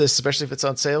don't miss this, especially if it's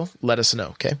on sale. Let us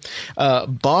know, okay?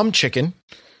 Bomb Chicken,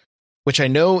 which I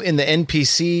know in the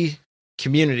NPC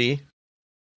community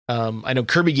I know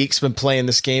Kirby Geek's been playing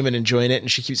this game and enjoying it,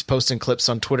 and she keeps posting clips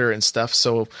on Twitter and stuff.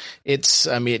 So it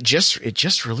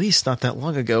just released not that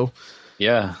long ago.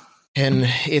 Yeah. And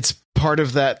it's part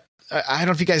of that. I don't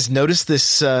know if you guys noticed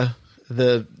this,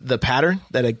 the pattern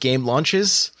that a game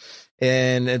launches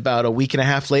and about a week and a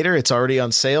half later, it's already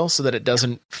on sale so that it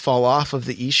doesn't fall off of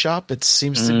the eShop. It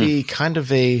seems to be kind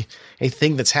of a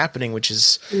thing that's happening, which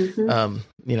is,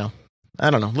 I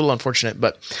don't know, a little unfortunate,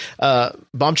 but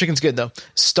Bomb Chicken's good though.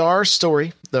 Star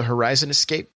Story, The Horizon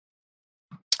Escape,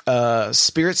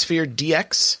 Spirit Sphere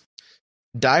DX,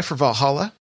 Die for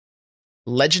Valhalla,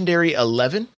 Legendary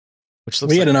 11, which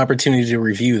looks we had an opportunity to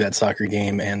review that soccer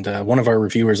game, and one of our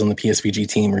reviewers on the PSVG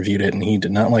team reviewed it, and he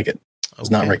did not like it. It was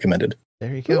not recommended.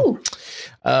 There you go.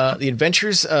 The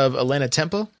Adventures of Elena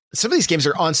Tempo. Some of these games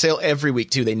are on sale every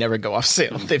week too. They never go off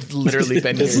sale. They've literally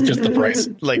been This is just the price.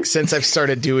 Like since I've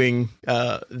started doing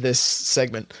this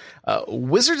segment.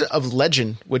 Wizard of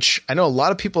Legend, which I know a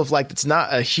lot of people have liked. It's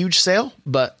not a huge sale,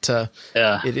 but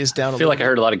it is down. I feel like I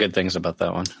heard a lot of good things about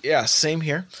that one. Yeah, same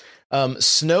here.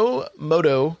 Snow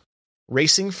Moto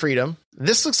Racing Freedom.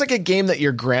 This looks like a game that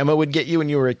your grandma would get you when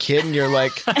you were a kid, and you're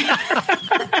like,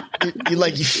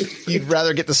 you'd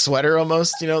rather get the sweater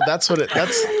almost. That's what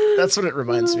it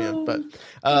reminds me of. But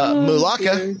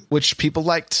Mulaka, which people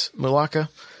liked Mulaka,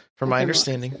 from my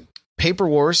understanding. Paper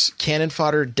Wars, Cannon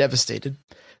Fodder Devastated,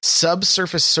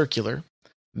 Subsurface Circular,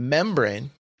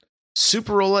 Membrane,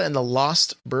 Superola and the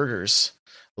Lost Burgers,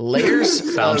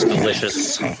 Layers Sounds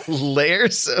delicious.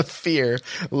 Layers of Fear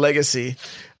Legacy,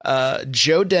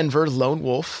 Joe Denver Lone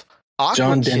Wolf, Aqua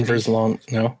John Kitty. Denver's Lone.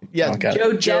 No, Yeah,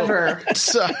 Joe Dever.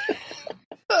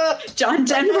 John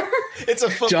Denver. It's a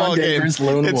football John game. Denver's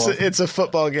Lone Wolf. It's a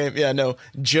football game. Yeah, no,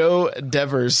 Joe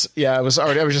Devers. Yeah, I was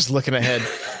just looking ahead.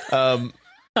 That's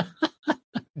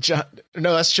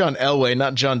John Elway,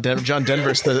 not John Denver. John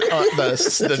Denver's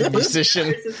the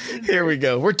musician. Here we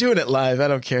go. We're doing it live. I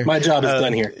don't care. My job is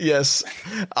done here. Yes,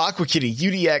 Aqua Kitty,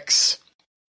 UDX.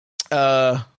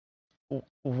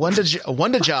 One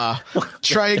to jaw.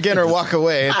 Try again or walk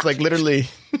away. It's like literally.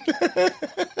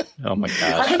 Oh my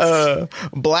gosh.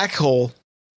 Black Hole,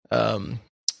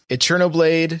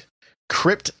 Eternoblade,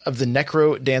 Crypt of the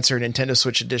Necro Dancer Nintendo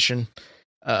Switch Edition,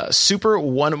 Super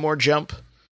One More Jump,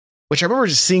 which I remember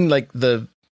just seeing I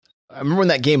remember when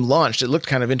that game launched, it looked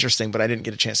kind of interesting, but I didn't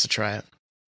get a chance to try it.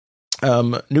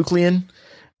 Nuclean,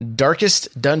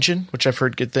 Darkest Dungeon, which I've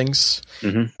heard good things,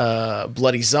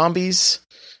 Bloody Zombies,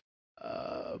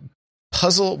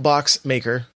 Puzzle Box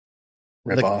Maker,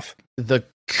 Rip off. the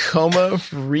Coma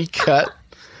Recut.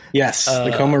 Yes,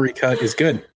 the Coma Recut is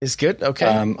good. Is good? Okay.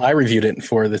 I reviewed it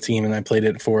for the team, and I played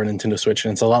it for a Nintendo Switch,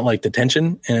 and it's a lot like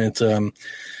Detention, and it's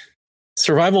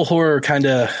survival horror kind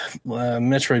of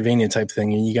Metroidvania type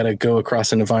thing. And you got to go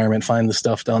across an environment, find the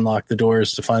stuff to unlock the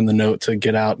doors, to find the note to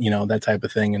get out, that type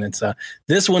of thing. And it's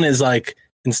this one is like,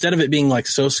 instead of it being like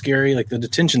so scary, like the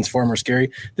Detention's far more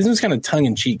scary, this one's kind of tongue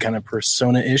in cheek, kind of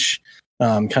Persona-ish,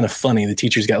 kind of funny. The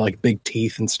teacher's got like big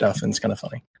teeth and stuff, and it's kind of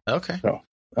funny. Okay. So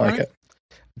I like it.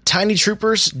 Tiny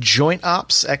Troopers Joint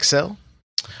Ops XL,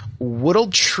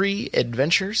 Woodled Tree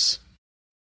Adventures,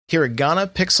 Hiragana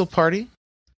Pixel Party,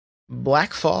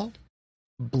 Blackfall,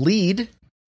 Bleed.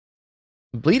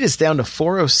 Bleed is down to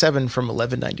 $407 from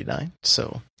 $11.99.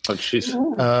 So, Oh jeez.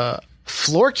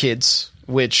 Floor Kids,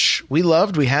 which we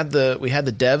loved. We had the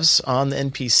devs on the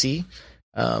NPC.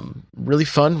 Really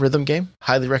fun rhythm game.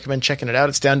 Highly recommend checking it out.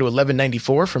 It's down to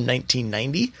 $11.94 from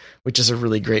 $19.90, which is a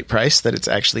really great price that it's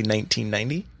actually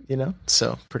 $19.90,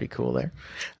 so pretty cool there.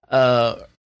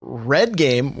 Red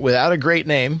Game without a great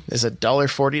name is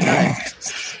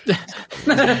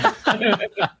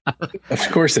 $1.49.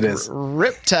 Of course it is.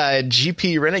 Riptide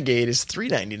GP Renegade is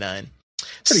 $3.99.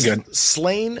 Pretty good.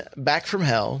 Slain Back from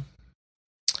Hell,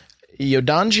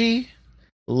 Yodanji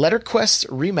Letter Quest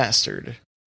Remastered,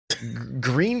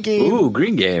 Green Game. Ooh,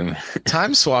 Green Game.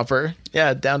 Time Swapper,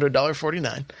 down to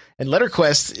 $1.49, and Letter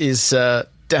Quest is down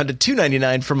to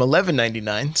 $2.99 from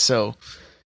 $11.99. So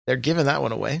they're giving that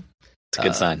one away. It's a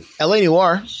good sign. LA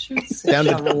Noir down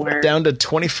to $24.99.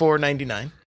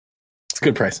 $24.99. It's a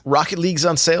good price. Rocket League's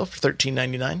on sale for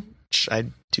 $13.99, which I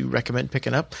do recommend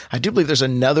picking up. I do believe there's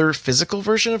another physical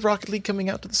version of Rocket League coming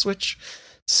out to the Switch.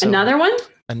 So, Another one?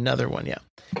 Another one, yeah.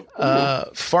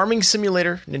 Farming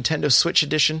Simulator Nintendo Switch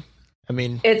Edition. I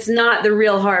mean, It's not the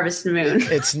real Harvest Moon.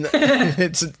 it's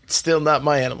still not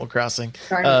my Animal Crossing.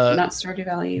 Not Stardew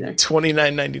Valley either.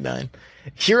 $29.99.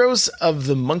 Heroes of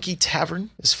the Monkey Tavern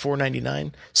is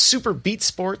 $4.99. Super Beat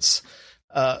Sports,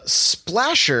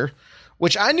 Splasher,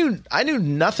 which I knew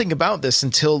nothing about this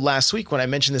until last week when I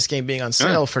mentioned this game being on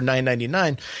sale for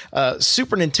 $9.99.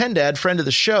 Super Nintendo, friend of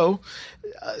the show,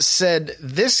 said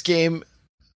this game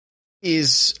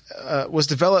was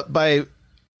developed by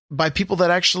people that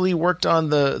actually worked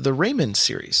on the Rayman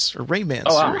series or Rayman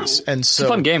series. And so it's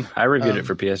a fun game. I reviewed it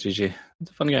for PSVG. It's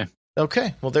a fun game.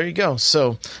 Okay, well there you go.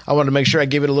 So I wanted to make sure I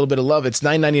gave it a little bit of love. It's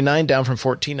 $9.99 down from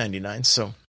 $14.99. So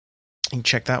you can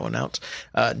check that one out.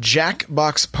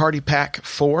 Jackbox Party Pack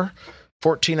 4,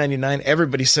 $14.99.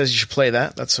 Everybody says you should play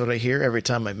that. That's what I hear every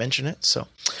time I mention it. So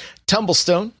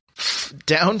Tumblestone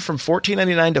down from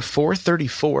 $14.99 to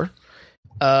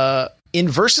 $4.34.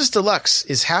 Inversus Deluxe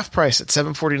is half price at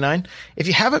 $7.49. If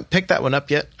you haven't picked that one up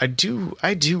yet, I do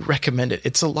recommend it.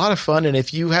 It's a lot of fun, and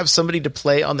if you have somebody to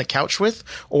play on the couch with,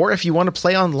 or if you want to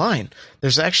play online,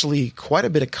 there's actually quite a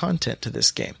bit of content to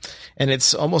this game, and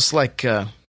it's almost like a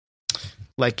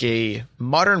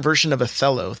modern version of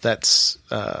Othello that's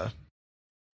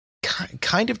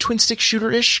kind of twin stick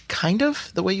shooter-ish, kind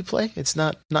of the way you play. It's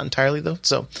not entirely though.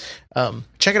 So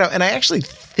check it out. And I actually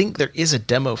think there is a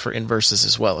demo for Inversus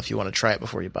as well if you want to try it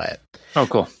before you buy it. Oh,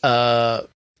 cool.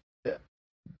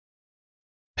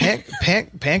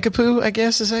 Pankapoo, I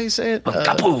guess is how you say it.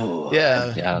 Pankapoo.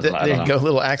 Yeah. There you go.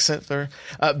 Little accent there.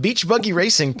 Beach Buggy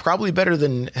Racing, probably better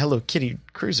than Hello Kitty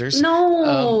Cruisers.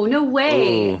 No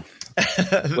way.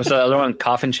 What's the other one?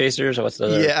 Coffin Chasers? Or what's the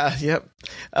other? Yeah. Yep.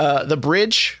 The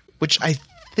Bridge, which I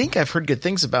think I've heard good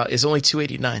things about, is only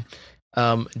 $2.89.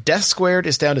 Death Squared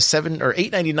is down to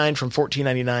 $8.99 from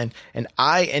 $14.99, and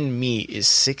I and Me is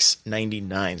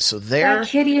 $6.99. So that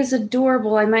kitty is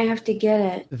adorable. I might have to get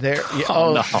it. There, yeah,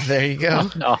 no. There you go.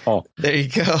 No. There you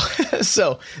go.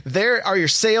 So there are your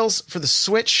sales for the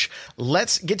Switch.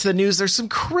 Let's get to the news. There's some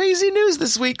crazy news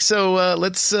this week, so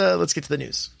let's get to the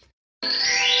news.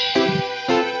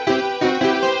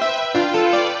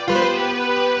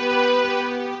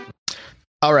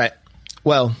 All right.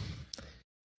 Well,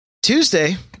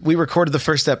 Tuesday, we recorded the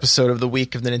first episode of the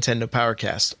week of the Nintendo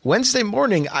Powercast. Wednesday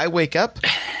morning, I wake up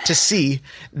to see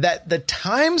that the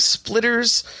Time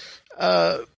Splitters,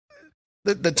 the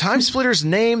Time Splitters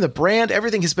name, the brand,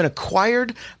 everything has been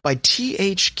acquired by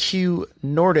THQ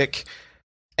Nordic,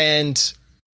 and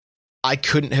I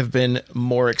couldn't have been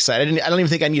more excited. I don't even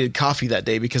think I needed coffee that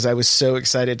day because I was so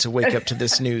excited to wake up to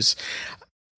this news.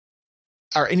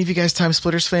 Are any of you guys Time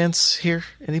Splitters fans here?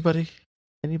 Anybody?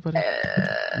 Maybe?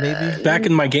 Back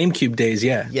in my GameCube days,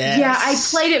 yeah. Yes. Yeah, I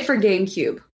played it for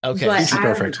GameCube. Okay. Feature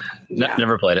perfect.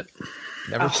 Never played it.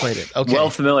 Never played it. Okay. Well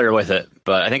familiar with it,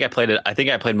 but I think I played it. I think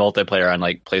I played multiplayer on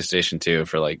like PlayStation 2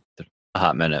 for like a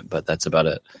hot minute, but that's about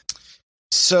it.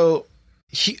 So,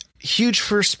 huge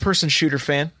first-person shooter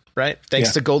fan, right?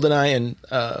 Thanks to GoldenEye and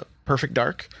Perfect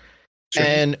Dark. Sure.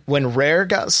 And when Rare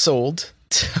got sold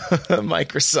to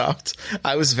Microsoft,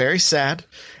 I was very sad.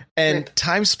 And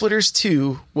Time Splitters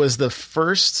 2 was the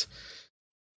first-person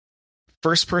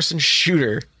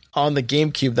shooter on the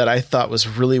GameCube that I thought was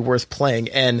really worth playing.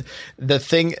 And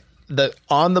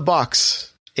on the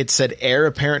box, it said heir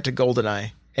apparent to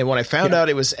GoldenEye. And when I found out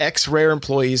it was ex-Rare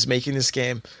employees making this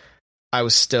game, I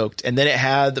was stoked. And then it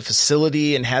had the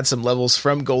facility and had some levels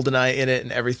from GoldenEye in it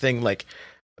and everything. Like,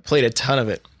 I played a ton of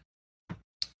it.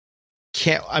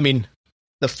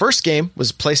 The first game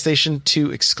was PlayStation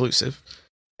 2 exclusive.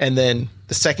 And then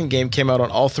the second game came out on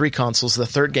all three consoles. The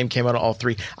third game came out on all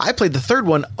three. I played the third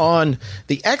one on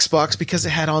the Xbox because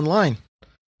it had online.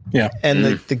 Yeah. And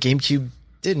the GameCube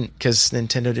didn't because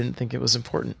Nintendo didn't think it was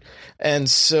important. And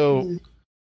so,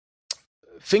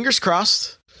 fingers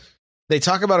crossed, they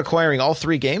talk about acquiring all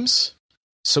three games.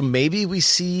 So maybe we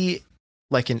see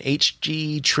like an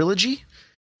HG trilogy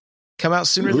come out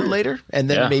sooner than later, and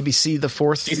then maybe see the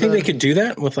fourth. Do you think they could do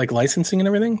that with like licensing and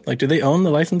everything? Like, do they own the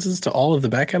licenses to all of the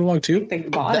back catalog too? They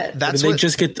bought it. That's what they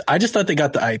just get. I just thought they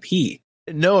got the IP.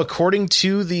 No, according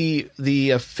to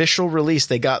the official release,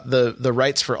 they got the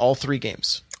rights for all three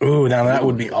games. Ooh, now that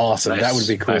would be awesome. Nice. That would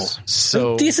be cool. Nice.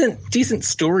 So decent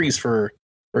stories for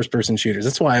first person shooters.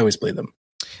 That's why I always play them.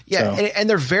 Yeah, so. And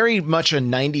they're very much a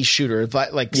 90s shooter,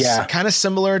 like kind of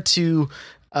similar to.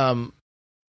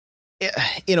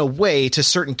 In a way, to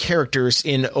certain characters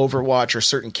in Overwatch or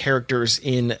certain characters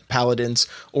in Paladins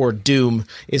or Doom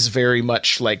is very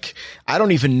much like, I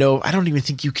don't even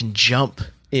think you can jump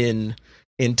in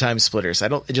Time Splitters.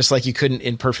 Just like you couldn't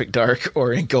in Perfect Dark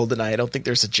or in GoldenEye. I don't think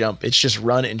there's a jump. It's just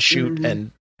run and shoot and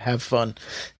have fun,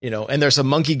 and there's a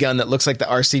monkey gun that looks like the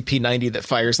RCP-90 that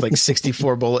fires like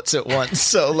 64 bullets at once.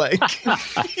 So like,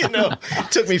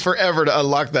 it took me forever to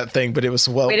unlock that thing, but it was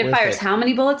well. Wait, it worth fires it. how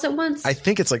many bullets at once? I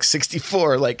think it's like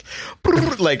 64, like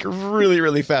really,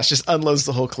 really fast, just unloads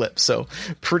the whole clip. So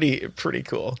pretty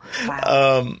cool.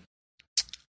 Wow.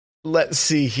 Let's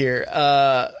see here.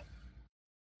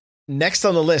 Next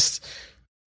on the list,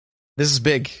 this is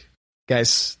big,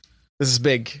 guys. This is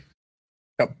big.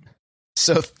 Yep.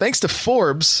 So thanks to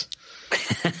Forbes,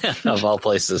 Of all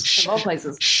places. Of all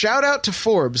places. shout out to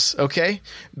Forbes, okay?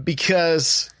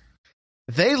 Because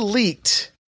they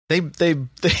leaked. They they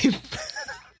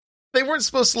weren't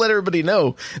supposed to let everybody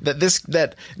know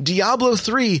that Diablo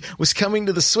 3 was coming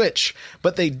to the Switch,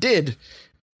 but they did.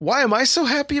 Why am I so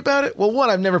happy about it? Well, one,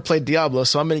 I've never played Diablo,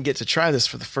 so I'm going to get to try this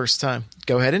for the first time.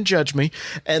 Go ahead and judge me.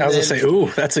 And I was going to say,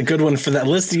 ooh, that's a good one for that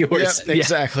list of yours. Yep,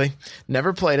 exactly.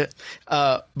 Never played it.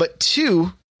 But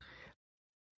two,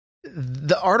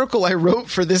 the article I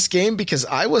wrote for this game, because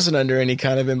I wasn't under any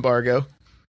kind of embargo,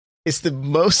 it's the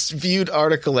most viewed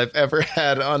article I've ever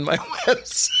had on my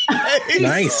website.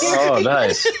 Nice. Oh,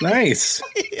 nice. Nice.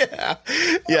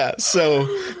 Yeah. So,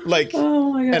 like,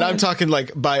 Oh my god. and I'm talking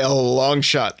like by a long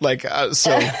shot. Like,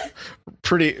 so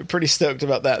pretty stoked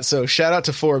about that. So, shout out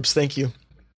to Forbes. Thank you.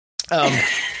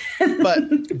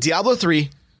 But Diablo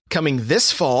 3 coming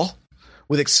this fall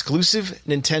with exclusive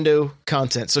Nintendo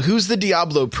content. So, who's the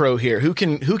Diablo pro here? Who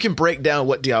can break down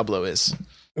what Diablo is?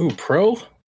 Ooh, Pro?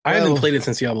 I Well- haven't played it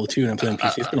since Diablo 2 and I'm playing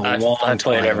PC. It's been a long I've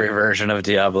played time. every version of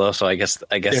Diablo, so I guess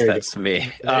you that's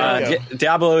me. There you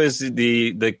Diablo is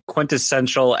the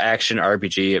quintessential action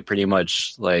RPG. It pretty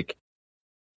much like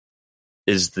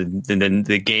is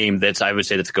the game that's, I would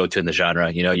say, that's go to in the genre.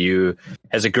 You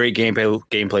has a great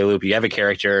gameplay loop. You have a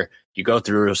character. You go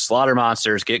through, slaughter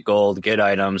monsters, get gold, get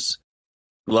items,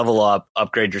 level up,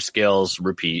 upgrade your skills,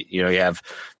 repeat.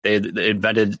 They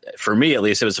invented, for me at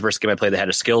least, it was the first game I played that had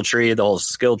a skill tree, the whole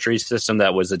skill tree system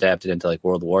that was adapted into like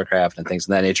World of Warcraft and things of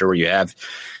that nature, where you have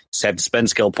to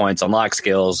spend skill points, unlock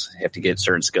skills, you have to get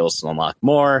certain skills to unlock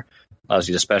more, allows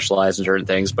you to specialize in certain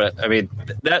things. But I mean,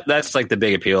 that's like the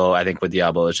big appeal, I think, with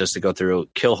Diablo, is just to go through,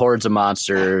 kill hordes of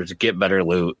monsters, get better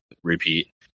loot,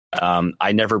 repeat.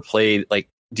 I never played like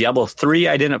Diablo 3.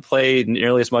 I didn't play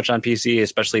nearly as much on PC,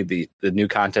 especially the new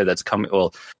content that's coming.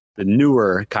 Well, the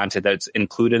newer content that's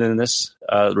included in this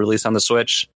release on the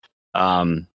Switch.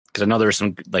 Because I know there's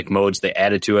some like modes they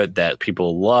added to it that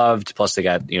people loved. Plus, they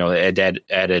got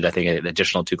added I think an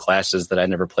additional 2 classes that I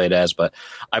never played as. But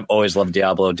I've always loved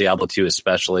Diablo 2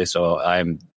 especially. So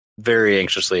I'm very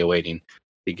anxiously awaiting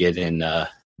to get in on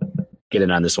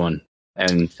this one.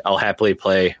 And I'll happily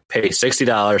pay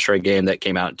 $60 for a game that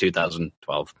came out in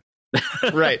 2012.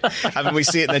 Right. I mean, we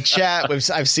see it in the chat.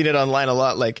 I've seen it online a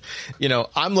lot. Like,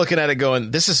 I'm looking at it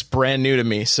going, this is brand new to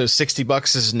me. So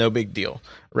 $60 is no big deal.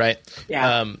 Right.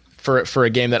 Yeah. For a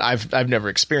game that I've never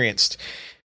experienced.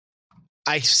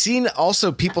 I've seen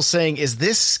also people saying, is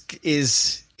this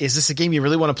a game you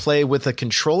really want to play with a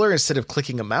controller instead of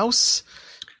clicking a mouse?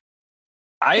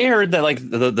 I heard that like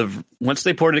the once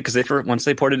they ported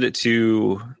it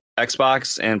to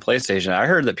Xbox and PlayStation, I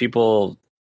heard that the people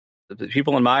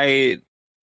in my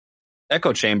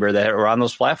echo chamber that were on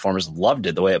those platforms loved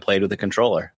it the way it played with the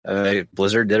controller.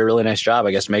 Blizzard did a really nice job,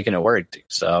 I guess, making it work.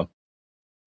 So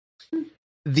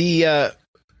the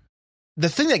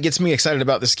thing that gets me excited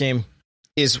about this game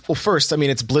is, well, first, I mean,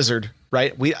 it's Blizzard,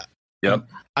 right? Yep.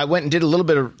 I went and did a little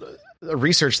bit of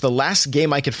research. The last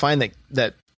game I could find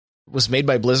that was made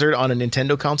by Blizzard on a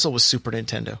Nintendo console was Super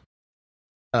Nintendo.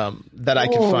 That I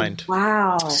could find.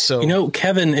 Wow. So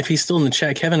Kevin, if he's still in the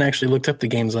chat, Kevin actually looked up the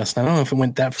games last night. I don't know if it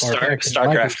went that far back.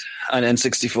 StarCraft on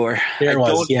N64. There it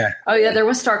was, yeah. Oh yeah, there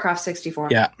was StarCraft 64.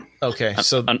 Yeah. okay,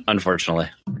 so Unfortunately.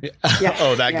 Yeah.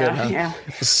 oh, that good, huh? Yeah.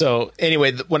 So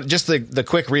anyway, just the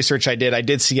quick research I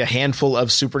did see a handful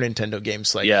of Super Nintendo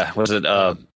games. Like, Yeah. Was it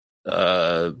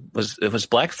was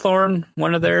Blackthorn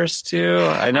one of theirs too?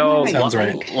 I know Sounds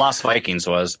right. Lost Vikings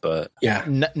was, but Yeah.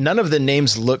 none of the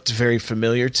names looked very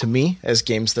familiar to me as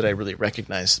games that I really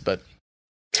recognized. But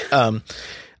the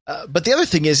other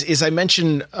thing is I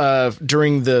mentioned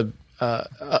during the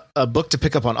a book to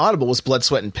pick up on Audible was Blood,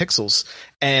 Sweat, and Pixels,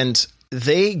 and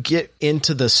they get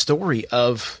into the story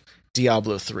of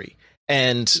Diablo 3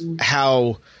 and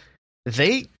how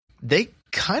they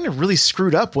kind of really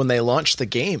screwed up when they launched the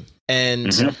game,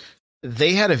 and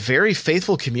they had a very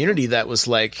faithful community that was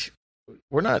like,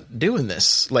 we're not doing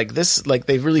this like this. Like,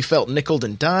 they really felt nickeled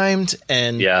and dimed,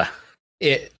 and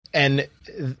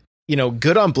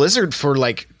good on Blizzard for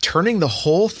like turning the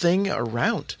whole thing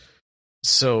around.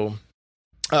 So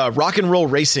Rock and Roll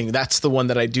Racing. That's the one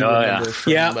that I do remember.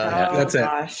 Yeah. From, That's it.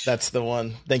 Gosh. that's the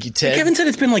one. Thank you, Ted. Kevin said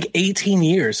it's been like 18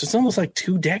 years. It's almost like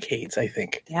 2 decades, I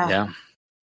think. Yeah.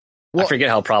 Well- I forget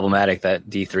how problematic that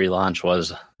D3 launch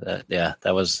was. That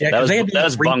was they had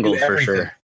to bungled redo for everything.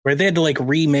 sure. Where they had to like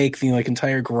remake the like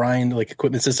entire grind like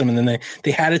equipment system, and then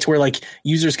they had it to where like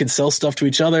users could sell stuff to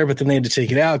each other, but then they had to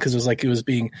take it out because it was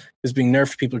being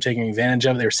nerfed. People were taking advantage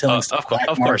of it. They were selling stuff.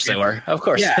 Of course they were. Of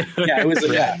course. Yeah, it was.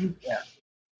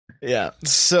 Yeah.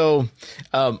 So,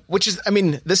 which is, I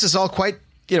mean, this is all quite,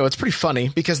 it's pretty funny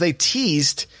because they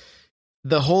teased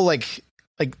the whole like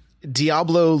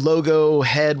Diablo logo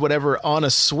head, whatever, on a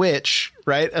Switch,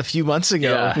 right? A few months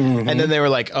ago. Yeah. Mm-hmm. And then they were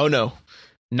like, oh no,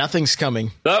 nothing's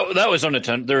coming. That was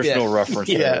unattended. There's no reference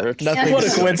there. It's nothing. What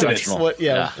a coincidence.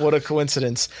 What a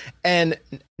coincidence. And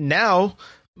now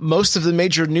most of the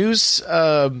major news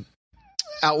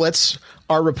outlets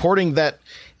are reporting that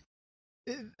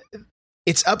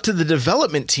it's up to the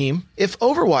development team if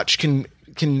Overwatch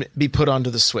can be put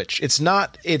onto the Switch.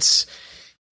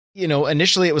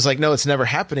 Initially it was like, no, it's never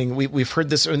happening. We've heard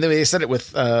this, and they said it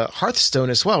with Hearthstone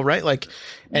as well, right? Like,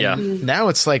 and now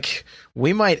it's like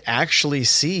we might actually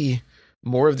see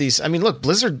more of these. I mean, look,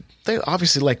 Blizzard, they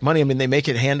obviously like money. I mean, they make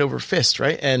it hand over fist,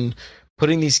 right? And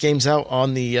putting these games out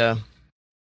on the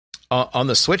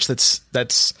Switch,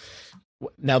 that's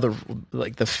now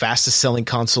the fastest selling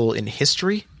console in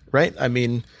history, right? I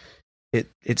mean,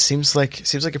 it seems like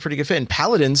a pretty good fit. And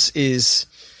Paladins is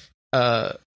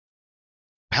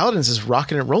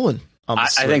rocking and rolling on the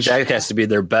Switch. I think that has to be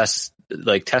their best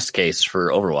like test case for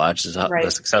Overwatch is the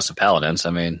success of Paladins. I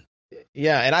mean,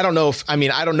 yeah, and I don't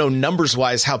know numbers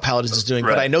wise how Paladins is doing,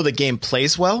 but I know the game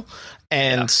plays well,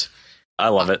 and I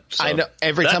love it. So I know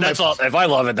every time if I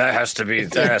love it, that has to be yeah,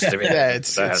 that has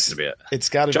to be it. It's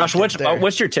got to. Josh,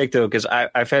 what's your take though? Because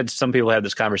I've had some people have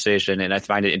this conversation, and I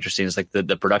find it interesting. It's like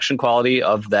the production quality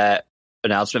of that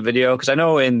announcement video. Because I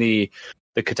know in the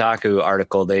Kotaku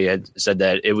article, they had said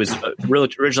that it was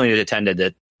really originally intended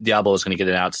that Diablo was going to get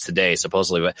announced today,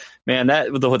 supposedly. But man,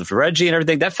 that with Reggie and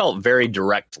everything, that felt very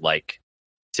direct, like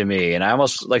to me. And I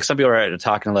almost like some people are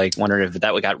talking, like wondering if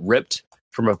that got ripped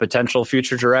from a potential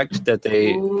future direct that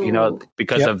they,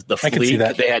 because of the fleet,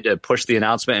 they had to push the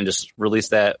announcement and just release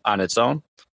that on its own.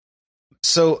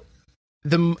 So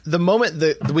the moment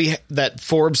that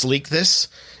Forbes leaked this,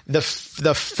 the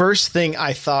first thing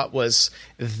I thought was,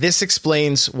 this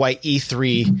explains why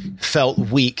E3 felt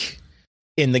weak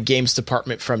in the games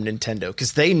department from Nintendo,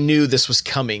 because they knew this was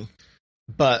coming,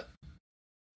 but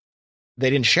they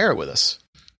didn't share it with us,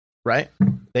 right?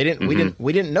 They didn't. Mm-hmm.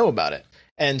 We didn't know about it,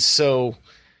 and so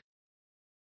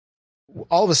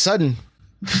all of a sudden,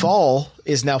 fall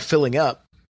is now filling up,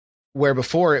 where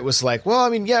before it was like, well, I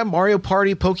mean, yeah, Mario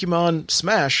Party, Pokemon,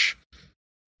 Smash,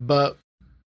 but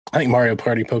I think Mario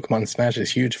Party, Pokemon, Smash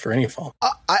is huge for any fall.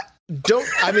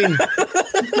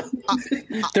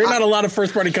 there are not a lot of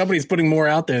first-party companies putting more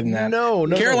out there than that. No.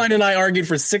 Caroline and I argued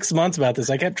for 6 months about this.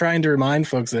 I kept trying to remind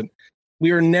folks that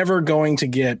we are never going to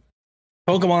get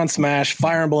Pokemon, Smash,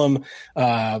 Fire Emblem,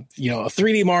 a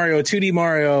 3D Mario, a 2D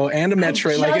Mario, and a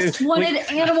Metroid. I just wanted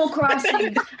Animal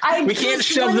Crossing. We can't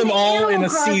shove them all in a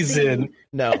season.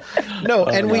 No.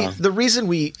 The reason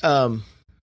we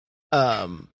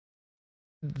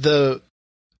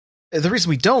the reason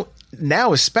we don't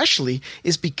now, especially,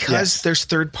 is because there's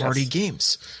third-party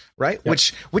games, right? Yep.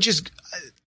 Which is,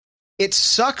 it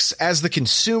sucks as the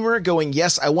consumer going,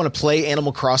 yes, I want to play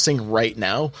Animal Crossing right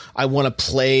now. I want to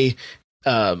play,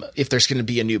 if there's going to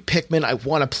be a new Pikmin, I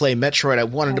want to play Metroid. I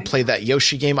wanted to play that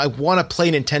Yoshi game. I want to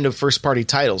play Nintendo first-party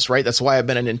titles, right? That's why I've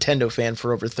been a Nintendo fan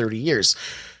for over 30 years.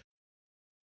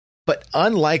 But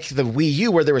unlike the Wii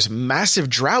U, where there was massive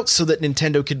drought so that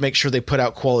Nintendo could make sure they put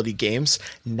out quality games,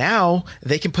 now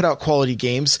they can put out quality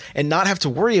games and not have to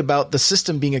worry about the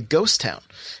system being a ghost town,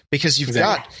 because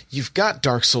you've got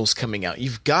Dark Souls coming out,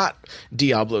 you've got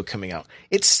Diablo coming out.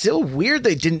 It's still weird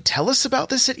they didn't tell us about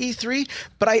this at E3,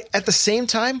 but at the same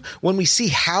time, when we see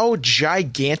how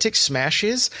gigantic Smash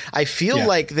is, I feel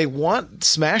like they want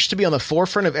Smash to be on the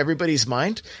forefront of everybody's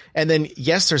mind. And then,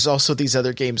 yes, there's also these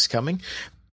other games coming.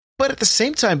 But at the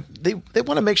same time, they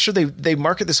want to make sure they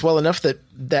market this well enough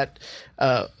that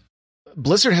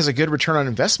Blizzard has a good return on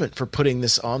investment for putting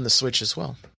this on the Switch as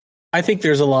well. I think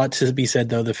there's a lot to be said,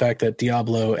 though, the fact that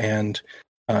Diablo and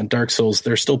Dark Souls,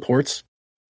 they're still ports.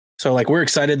 So, like, we're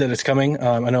excited that it's coming.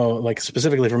 I know, like,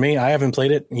 specifically for me, I haven't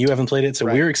played it, you haven't played it, so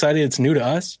we're excited. It's new to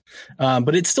us,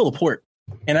 but it's still a port.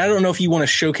 And I don't know if you want to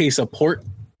showcase a port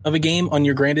of a game on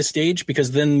your grandest stage,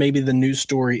 because then maybe the news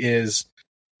story is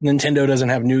Nintendo doesn't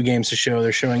have new games to show.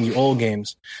 They're showing you old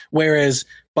games. Whereas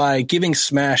by giving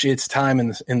Smash its time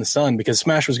in the sun, because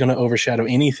Smash was going to overshadow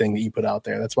anything that you put out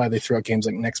there. That's why they threw out games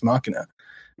like Nex Machina.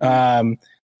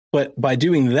 But by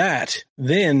doing that,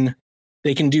 then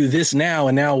they can do this now.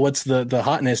 And now what's the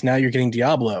hotness? Now you're getting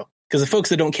Diablo. Because the folks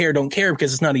that don't care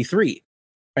because it's not E3.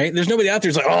 Right? There's nobody out there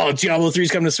who's like, oh, Diablo 3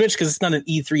 is coming to Switch, because it's not an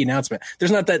E3 announcement.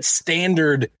 There's not that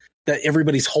standard that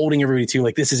everybody's holding everybody to,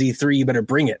 like, this is E3, you better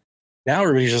bring it. Now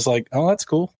everybody's just like, oh, that's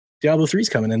cool. Diablo 3 is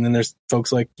coming. And then there's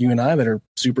folks like you and I that are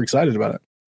super excited about it.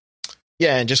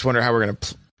 Yeah, and just wonder how we're going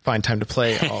to find time to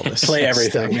play all this. Play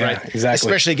everything, stuff, yeah, right? Exactly.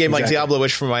 Especially a game like Exactly. Diablo,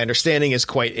 which from my understanding is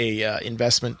quite a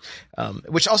investment,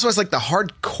 which also has like the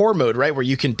hardcore mode, right? Where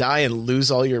you can die and lose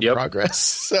all your progress.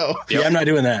 So Yeah, I'm not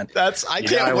doing that. I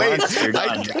can't wait.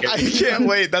 I can't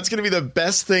wait. That's going to be the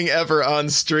best thing ever on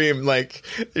stream. Like,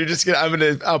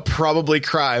 I'll probably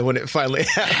cry when it finally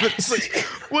happens. Like,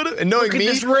 what? And knowing me,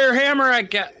 this rare hammer I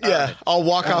got. yeah, I'll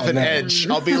walk off an no. edge.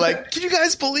 I'll be like, "Can you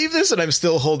guys believe this?" And I'm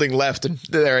still holding left, and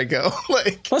there I go.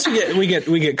 Like, Plus we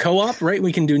get co-op, right?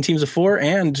 We can do in teams of 4,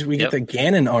 and we get the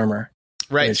Ganon armor.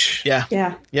 right? Which- Yeah,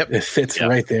 Yeah. yep. It fits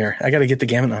right there. I got to get the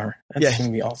Ganon armor. That's going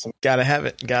to be awesome. Gotta have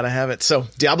it. So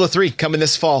Diablo 3 coming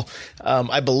this fall.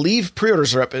 I believe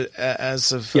pre-orders are up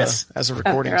as of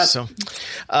recording. they're up. So,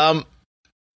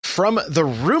 from the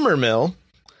rumor mill,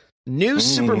 new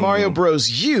Super Mario Bros.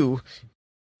 U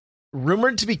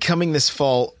rumored to be coming this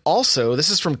fall. Also, this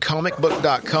is from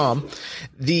comicbook.com.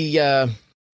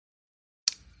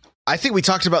 I think we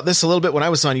talked about this a little bit when I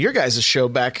was on your guys' show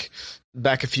back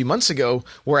a few months ago,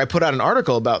 where I put out an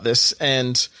article about this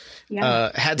and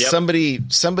had somebody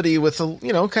with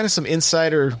kind of some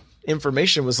insider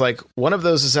information was like, one of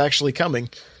those is actually coming.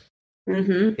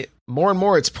 Mm-hmm. More and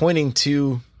more, it's pointing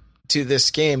to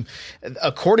this game.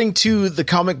 According to the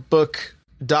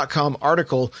comicbook.com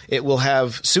article, it will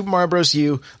have Super Mario Bros.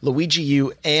 U, Luigi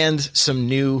U, and some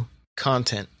new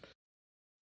content.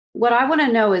 What I want to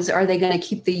know is, are they going to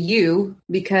keep the U?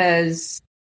 Because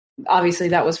obviously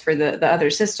that was for the other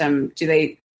system. Do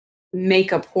they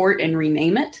make a port and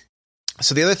rename it?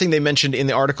 So the other thing they mentioned in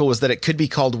the article was that it could be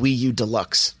called Wii U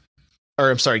Deluxe.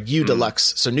 Or I'm sorry, U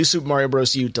Deluxe. So New Super Mario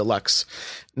Bros. U Deluxe.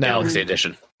 Now, Galaxy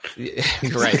Edition.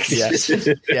 right? Yeah,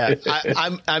 yeah.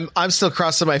 I'm still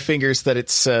crossing my fingers that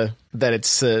it's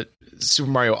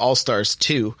Super Mario All Stars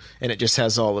 2, and it just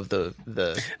has all of the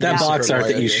That box Super art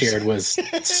that Mario you games. shared was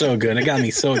so good. It got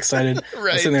me so excited. I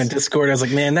Right. was sitting there in Discord. I was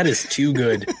like, man, that is too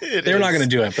good. They're not going to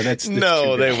do it, but that's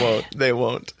No, too good. they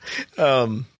won't.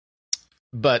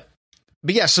 But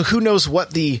yeah, so who knows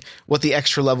what the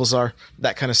extra levels are,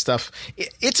 that kind of stuff.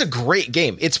 It's a great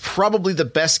game. It's probably the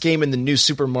best game in the new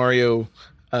Super Mario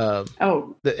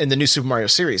in the new Super Mario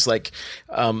series. Like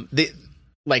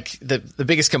the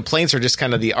biggest complaints are just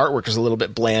kind of the artwork is a little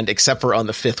bit bland, except for on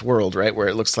the fifth world, right, where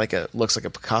it looks like a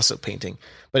Picasso painting.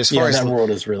 But as far as that world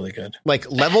is really good. like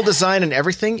level design and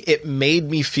everything, it made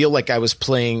me feel like I was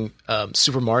playing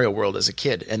Super Mario World as a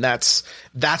kid, and that's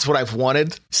what I've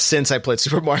wanted since I played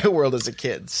Super Mario World as a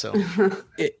kid. So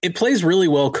It plays really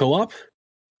well co-op,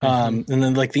 and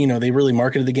then they really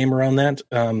marketed the game around that.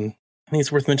 I think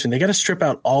it's worth mentioning they got to strip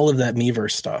out all of that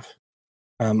Miiverse stuff.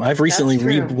 I've recently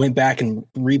went back and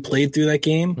replayed through that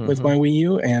game with my Wii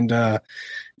U, and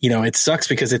it sucks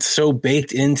because it's so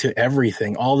baked into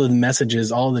everything, all the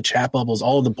messages, all the chat bubbles,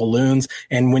 all the balloons.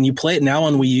 And when you play it now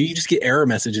on Wii U, you just get error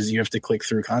messages you have to click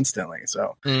through constantly.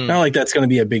 So not like that's going to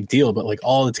be a big deal, but like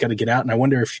all it's got to get out. And I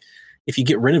wonder if you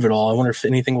get rid of it all, I wonder if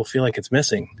anything will feel like it's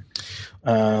missing.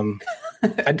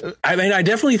 I mean, I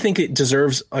definitely think it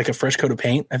deserves like a fresh coat of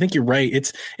paint. I think you're right.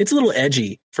 It's a little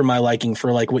edgy for my liking,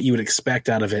 for like what you would expect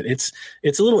out of it. It's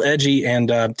a little edgy,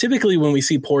 and typically when we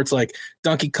see ports like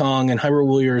Donkey Kong and Hyrule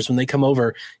Warriors, when they come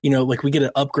over, like we get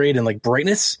an upgrade in like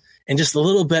brightness and just a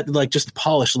little bit, like just the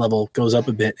polish level goes up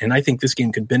a bit. And I think this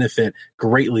game could benefit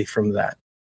greatly from that.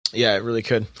 yeah, it really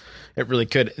could. It really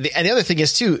could. And the other thing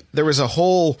is too, there was a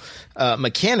whole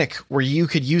mechanic where you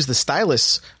could use the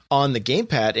stylus on the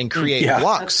gamepad and create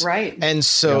blocks. That's right. And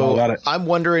so Yeah, I'm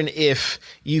wondering if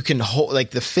you can hold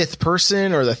like the fifth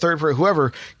person or the third person,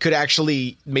 whoever could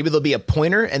actually, maybe there'll be a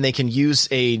pointer and they can use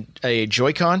a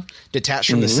Joy-Con detached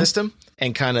from the system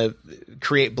and kind of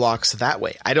create blocks that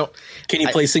way. Can you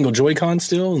play single Joy-Con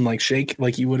still and like shake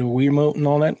like you would a Wii remote and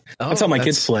all that? That's how my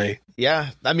kids play. Yeah.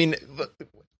 I mean,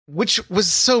 which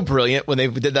was so brilliant when they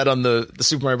did that on the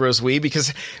Super Mario Bros. Wii,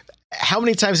 because how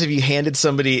many times have you handed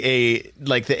somebody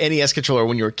the NES controller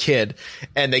when you were a kid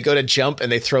and they go to jump and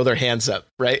they throw their hands up,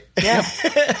 right? Yeah.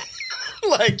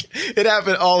 Like it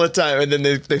happened all the time. And then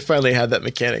they finally had that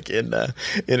mechanic in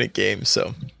a game.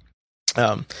 So,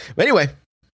 but anyway,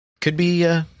 could be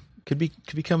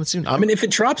coming soon. I mean, if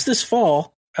it drops this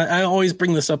fall, I always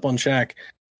bring this up on Shaq.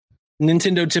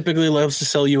 Nintendo typically loves to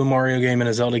sell you a Mario game and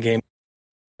a Zelda game.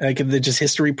 Like, just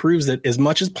history proves that as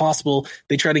much as possible,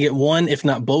 they try to get one, if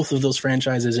not both of those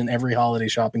franchises in every holiday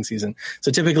shopping season.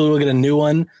 So typically we'll get a new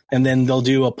one, and then they'll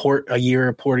do a port a year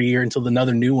until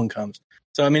another new one comes.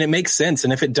 So, I mean, it makes sense.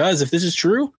 And if it does, if this is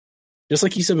true, just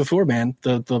like you said before, man,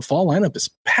 the fall lineup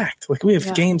is packed. Like, we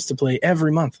have games to play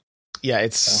every month. Yeah,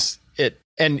 it's it.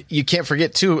 And you can't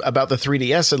forget, too, about the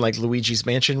 3DS and, like, Luigi's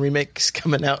Mansion remakes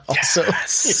coming out also.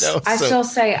 Yes.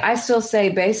 I still say,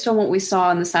 based on what we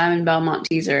saw in the Simon Belmont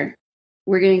teaser,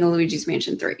 we're getting a Luigi's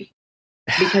Mansion 3.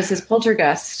 Because his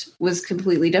Poltergeist was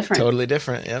completely different. Totally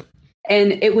different, yep.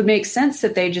 And it would make sense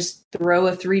that they just throw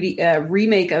a 3D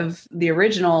remake of the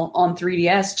original on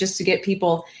 3DS just to get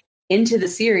people into the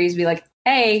series. Be like,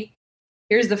 hey,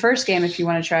 here's the first game if you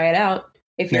want to try it out.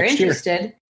 If you're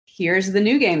interested, here's the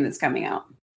new game that's coming out.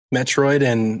 Metroid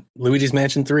and Luigi's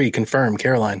Mansion 3 confirmed.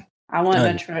 Caroline, I want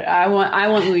Metroid. I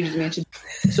want Luigi's Mansion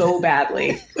so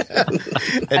badly. I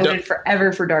waited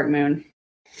forever for Dark Moon.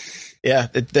 Yeah,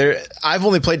 I've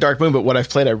only played Dark Moon, but what I've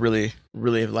played, I really,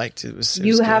 really have liked. It was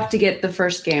have to get the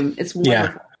first game. It's wonderful.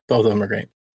 Yeah, both of them are great.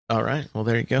 All right. Well,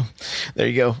 there you go. There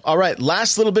you go. All right.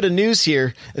 Last little bit of news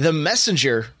here. The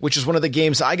Messenger, which is one of the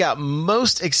games I got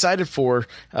most excited for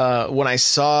when I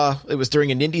saw it was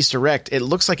during an Indies Direct. It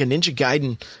looks like a Ninja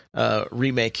Gaiden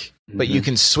remake, but you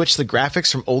can switch the graphics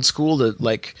from old school to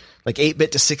like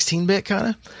 8-bit to 16-bit kind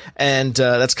of. And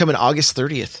that's coming August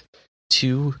 30th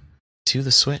to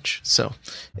the Switch. So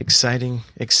exciting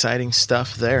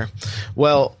stuff there.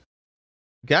 Well,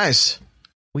 guys,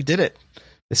 we did it.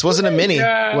 This wasn't a mini.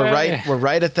 We're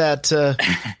right at that.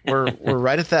 We're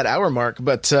right at that hour mark.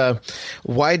 But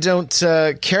why don't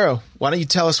Caro? Why don't you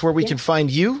tell us where we can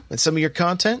find you and some of your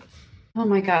content? Oh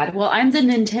my God! Well, I'm the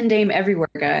Nintendame everywhere,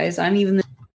 guys. I'm even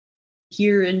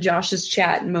here in Josh's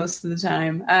chat most of the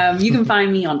time. You can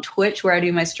find me on Twitch, where I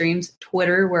do my streams.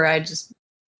 Twitter, where I just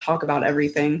talk about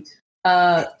everything.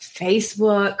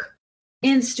 Facebook,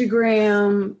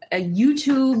 Instagram,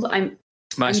 YouTube. I'm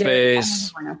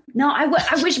MySpace. I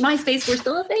wish MySpace were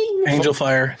still a thing. Angel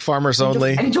Fire. Farmers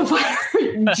Only. Angel Fire.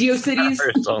 GeoCities.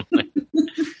 Farmers Only.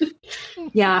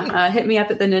 Yeah, hit me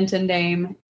up at the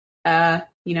Nintendame.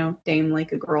 Dame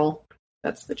like a girl.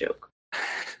 That's the joke.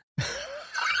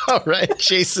 All right,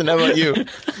 Jason, how about you?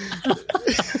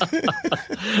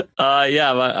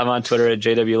 I'm on Twitter at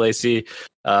JWLAC.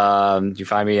 You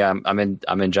find me.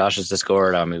 I'm in Josh's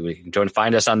Discord. We can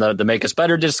find us on the Make Us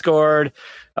Better Discord.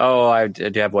 Oh, I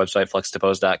do have a website,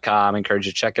 flexdepose.com. Encourage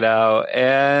you to check it out.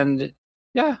 And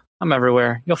yeah, I'm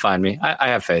everywhere. You'll find me. I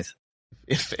have faith.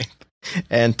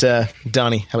 And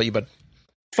Donnie, how about you, bud?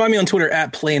 Find me on Twitter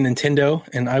at PlayNintendo,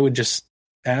 and I would just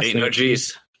ask. Ain't no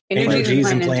G's. Ain't no G's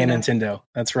and playing Nintendo.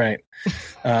 That's right.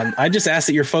 I just ask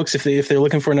that your folks, if they're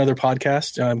looking for another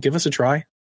podcast, give us a try.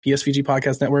 PSVG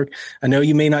Podcast Network. I know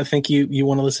you may not think you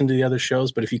want to listen to the other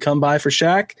shows, but if you come by for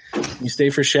Shaq, you stay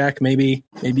for Shaq, maybe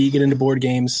you get into board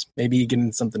games, maybe you get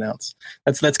into something else.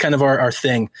 That's kind of our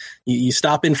thing. You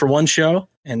stop in for one show,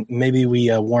 and maybe we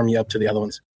warm you up to the other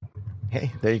ones.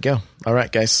 Hey, there you go. All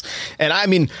right, guys. And I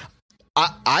mean,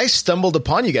 I stumbled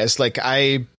upon you guys. Like,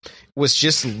 I was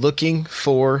just looking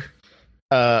for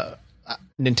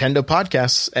Nintendo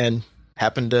podcasts and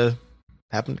happened to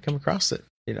come across it.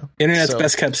 Internet's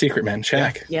best kept secret, man.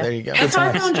 Shaq. Yeah. There you go. That's how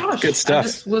I found Josh. Good stuff. I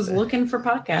just was looking for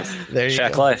podcasts. There you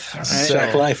Shaq go. Life. Right.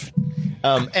 Shaq Life.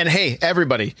 And hey,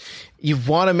 everybody, you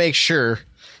want to make sure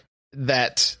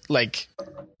that, like,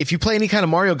 if you play any kind of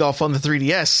Mario Golf on the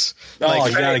 3DS, you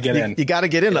gotta get in. You gotta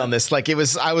get in on this. Like, it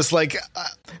was like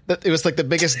the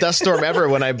biggest dust storm ever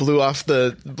when I blew off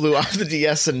the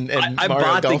DS and I Mario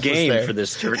bought Golf the game for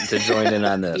this to join in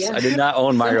on this. Yeah. I did not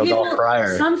own Mario Golf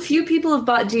prior. Some few people have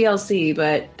bought DLC,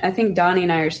 but I think Donnie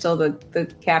and I are still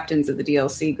the captains of the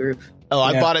DLC group. Oh,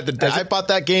 I bought it. I bought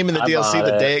that game in the DLC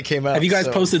the day it came out. Have you guys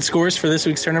posted scores for this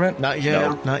week's tournament? Not yet.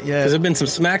 No. Not yet. Because there's been some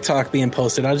smack talk being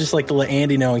posted. I'd just like to let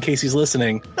Andy know in case he's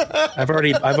listening. I've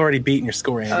already beaten your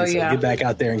score, Andy. Oh, So yeah. get back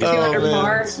out there and get 200 man.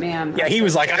 par, man. Yeah, he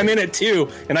was like, I'm in it too.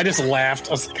 And I just laughed.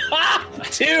 I was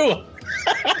like, 2!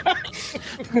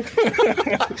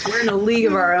 We're in a league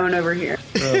of our own over here.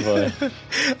 Oh boy.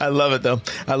 I love it, though.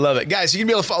 I love it. Guys, you can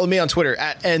be able to follow me on Twitter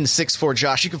at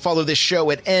N64Josh. You can follow this show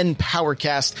at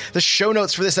NPowercast. The show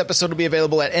notes for this episode will be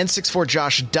available at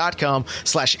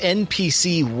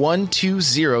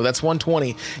n64josh.com/NPC120. That's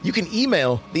 120. You can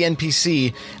email the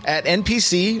NPC at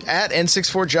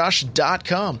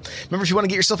npc@n64josh.com. Remember, if you want to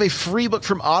get yourself a free book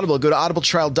from Audible, go to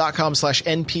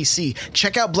audibletrial.com/NPC.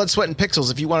 Check out Blood, Sweat, and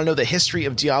Pixels if you want to know the history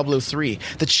of Diablo 3.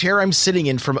 The chair I'm sitting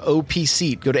in from OP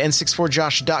Seat. Go to n64josh.com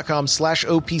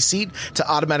n64josh.com/opseat to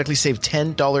automatically save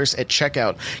 $10 at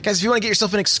checkout. Guys, if you want to get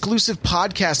yourself an exclusive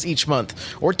podcast each month,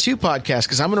 or 2 podcasts,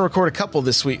 because I'm going to record a couple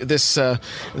this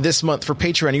month for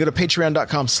Patreon, you go to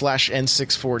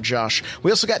patreon.com/n64josh.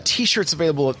 We also got t-shirts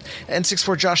available at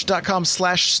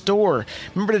n64josh.com/store.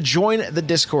 Remember to join the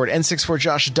Discord,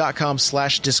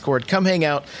 n64josh.com/discord. Come hang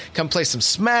out, come play some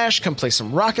Smash, come play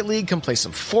some Rocket League, come play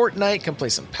some Fortnite, come play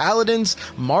some Paladins,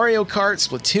 Mario Kart,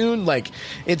 Splatoon. Like,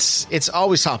 it's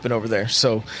always hopping over there.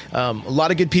 So a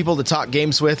lot of good people to talk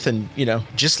games with, and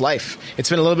just life. It's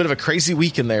been a little bit of a crazy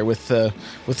week in there with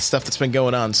stuff that's been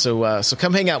going on. So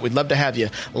come hang out. We'd love to have you.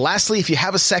 Lastly, if you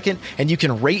have a second and you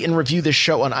can rate and review this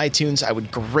show on iTunes, I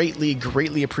would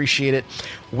greatly appreciate it.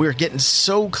 We're getting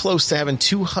so close to having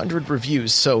 200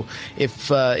 reviews. So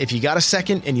if you got a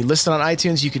second and you listen on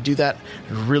iTunes, you could do that.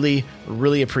 Really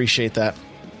appreciate that.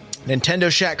 Nintendo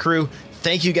Chat crew,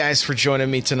 thank you guys for joining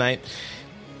me tonight.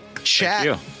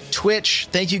 Chat, Twitch,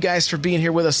 thank you guys for being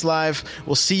here with us live.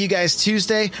 We'll see you guys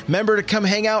Tuesday. Remember to come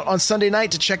hang out on Sunday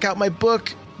night to check out my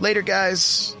book. Later,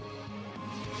 guys.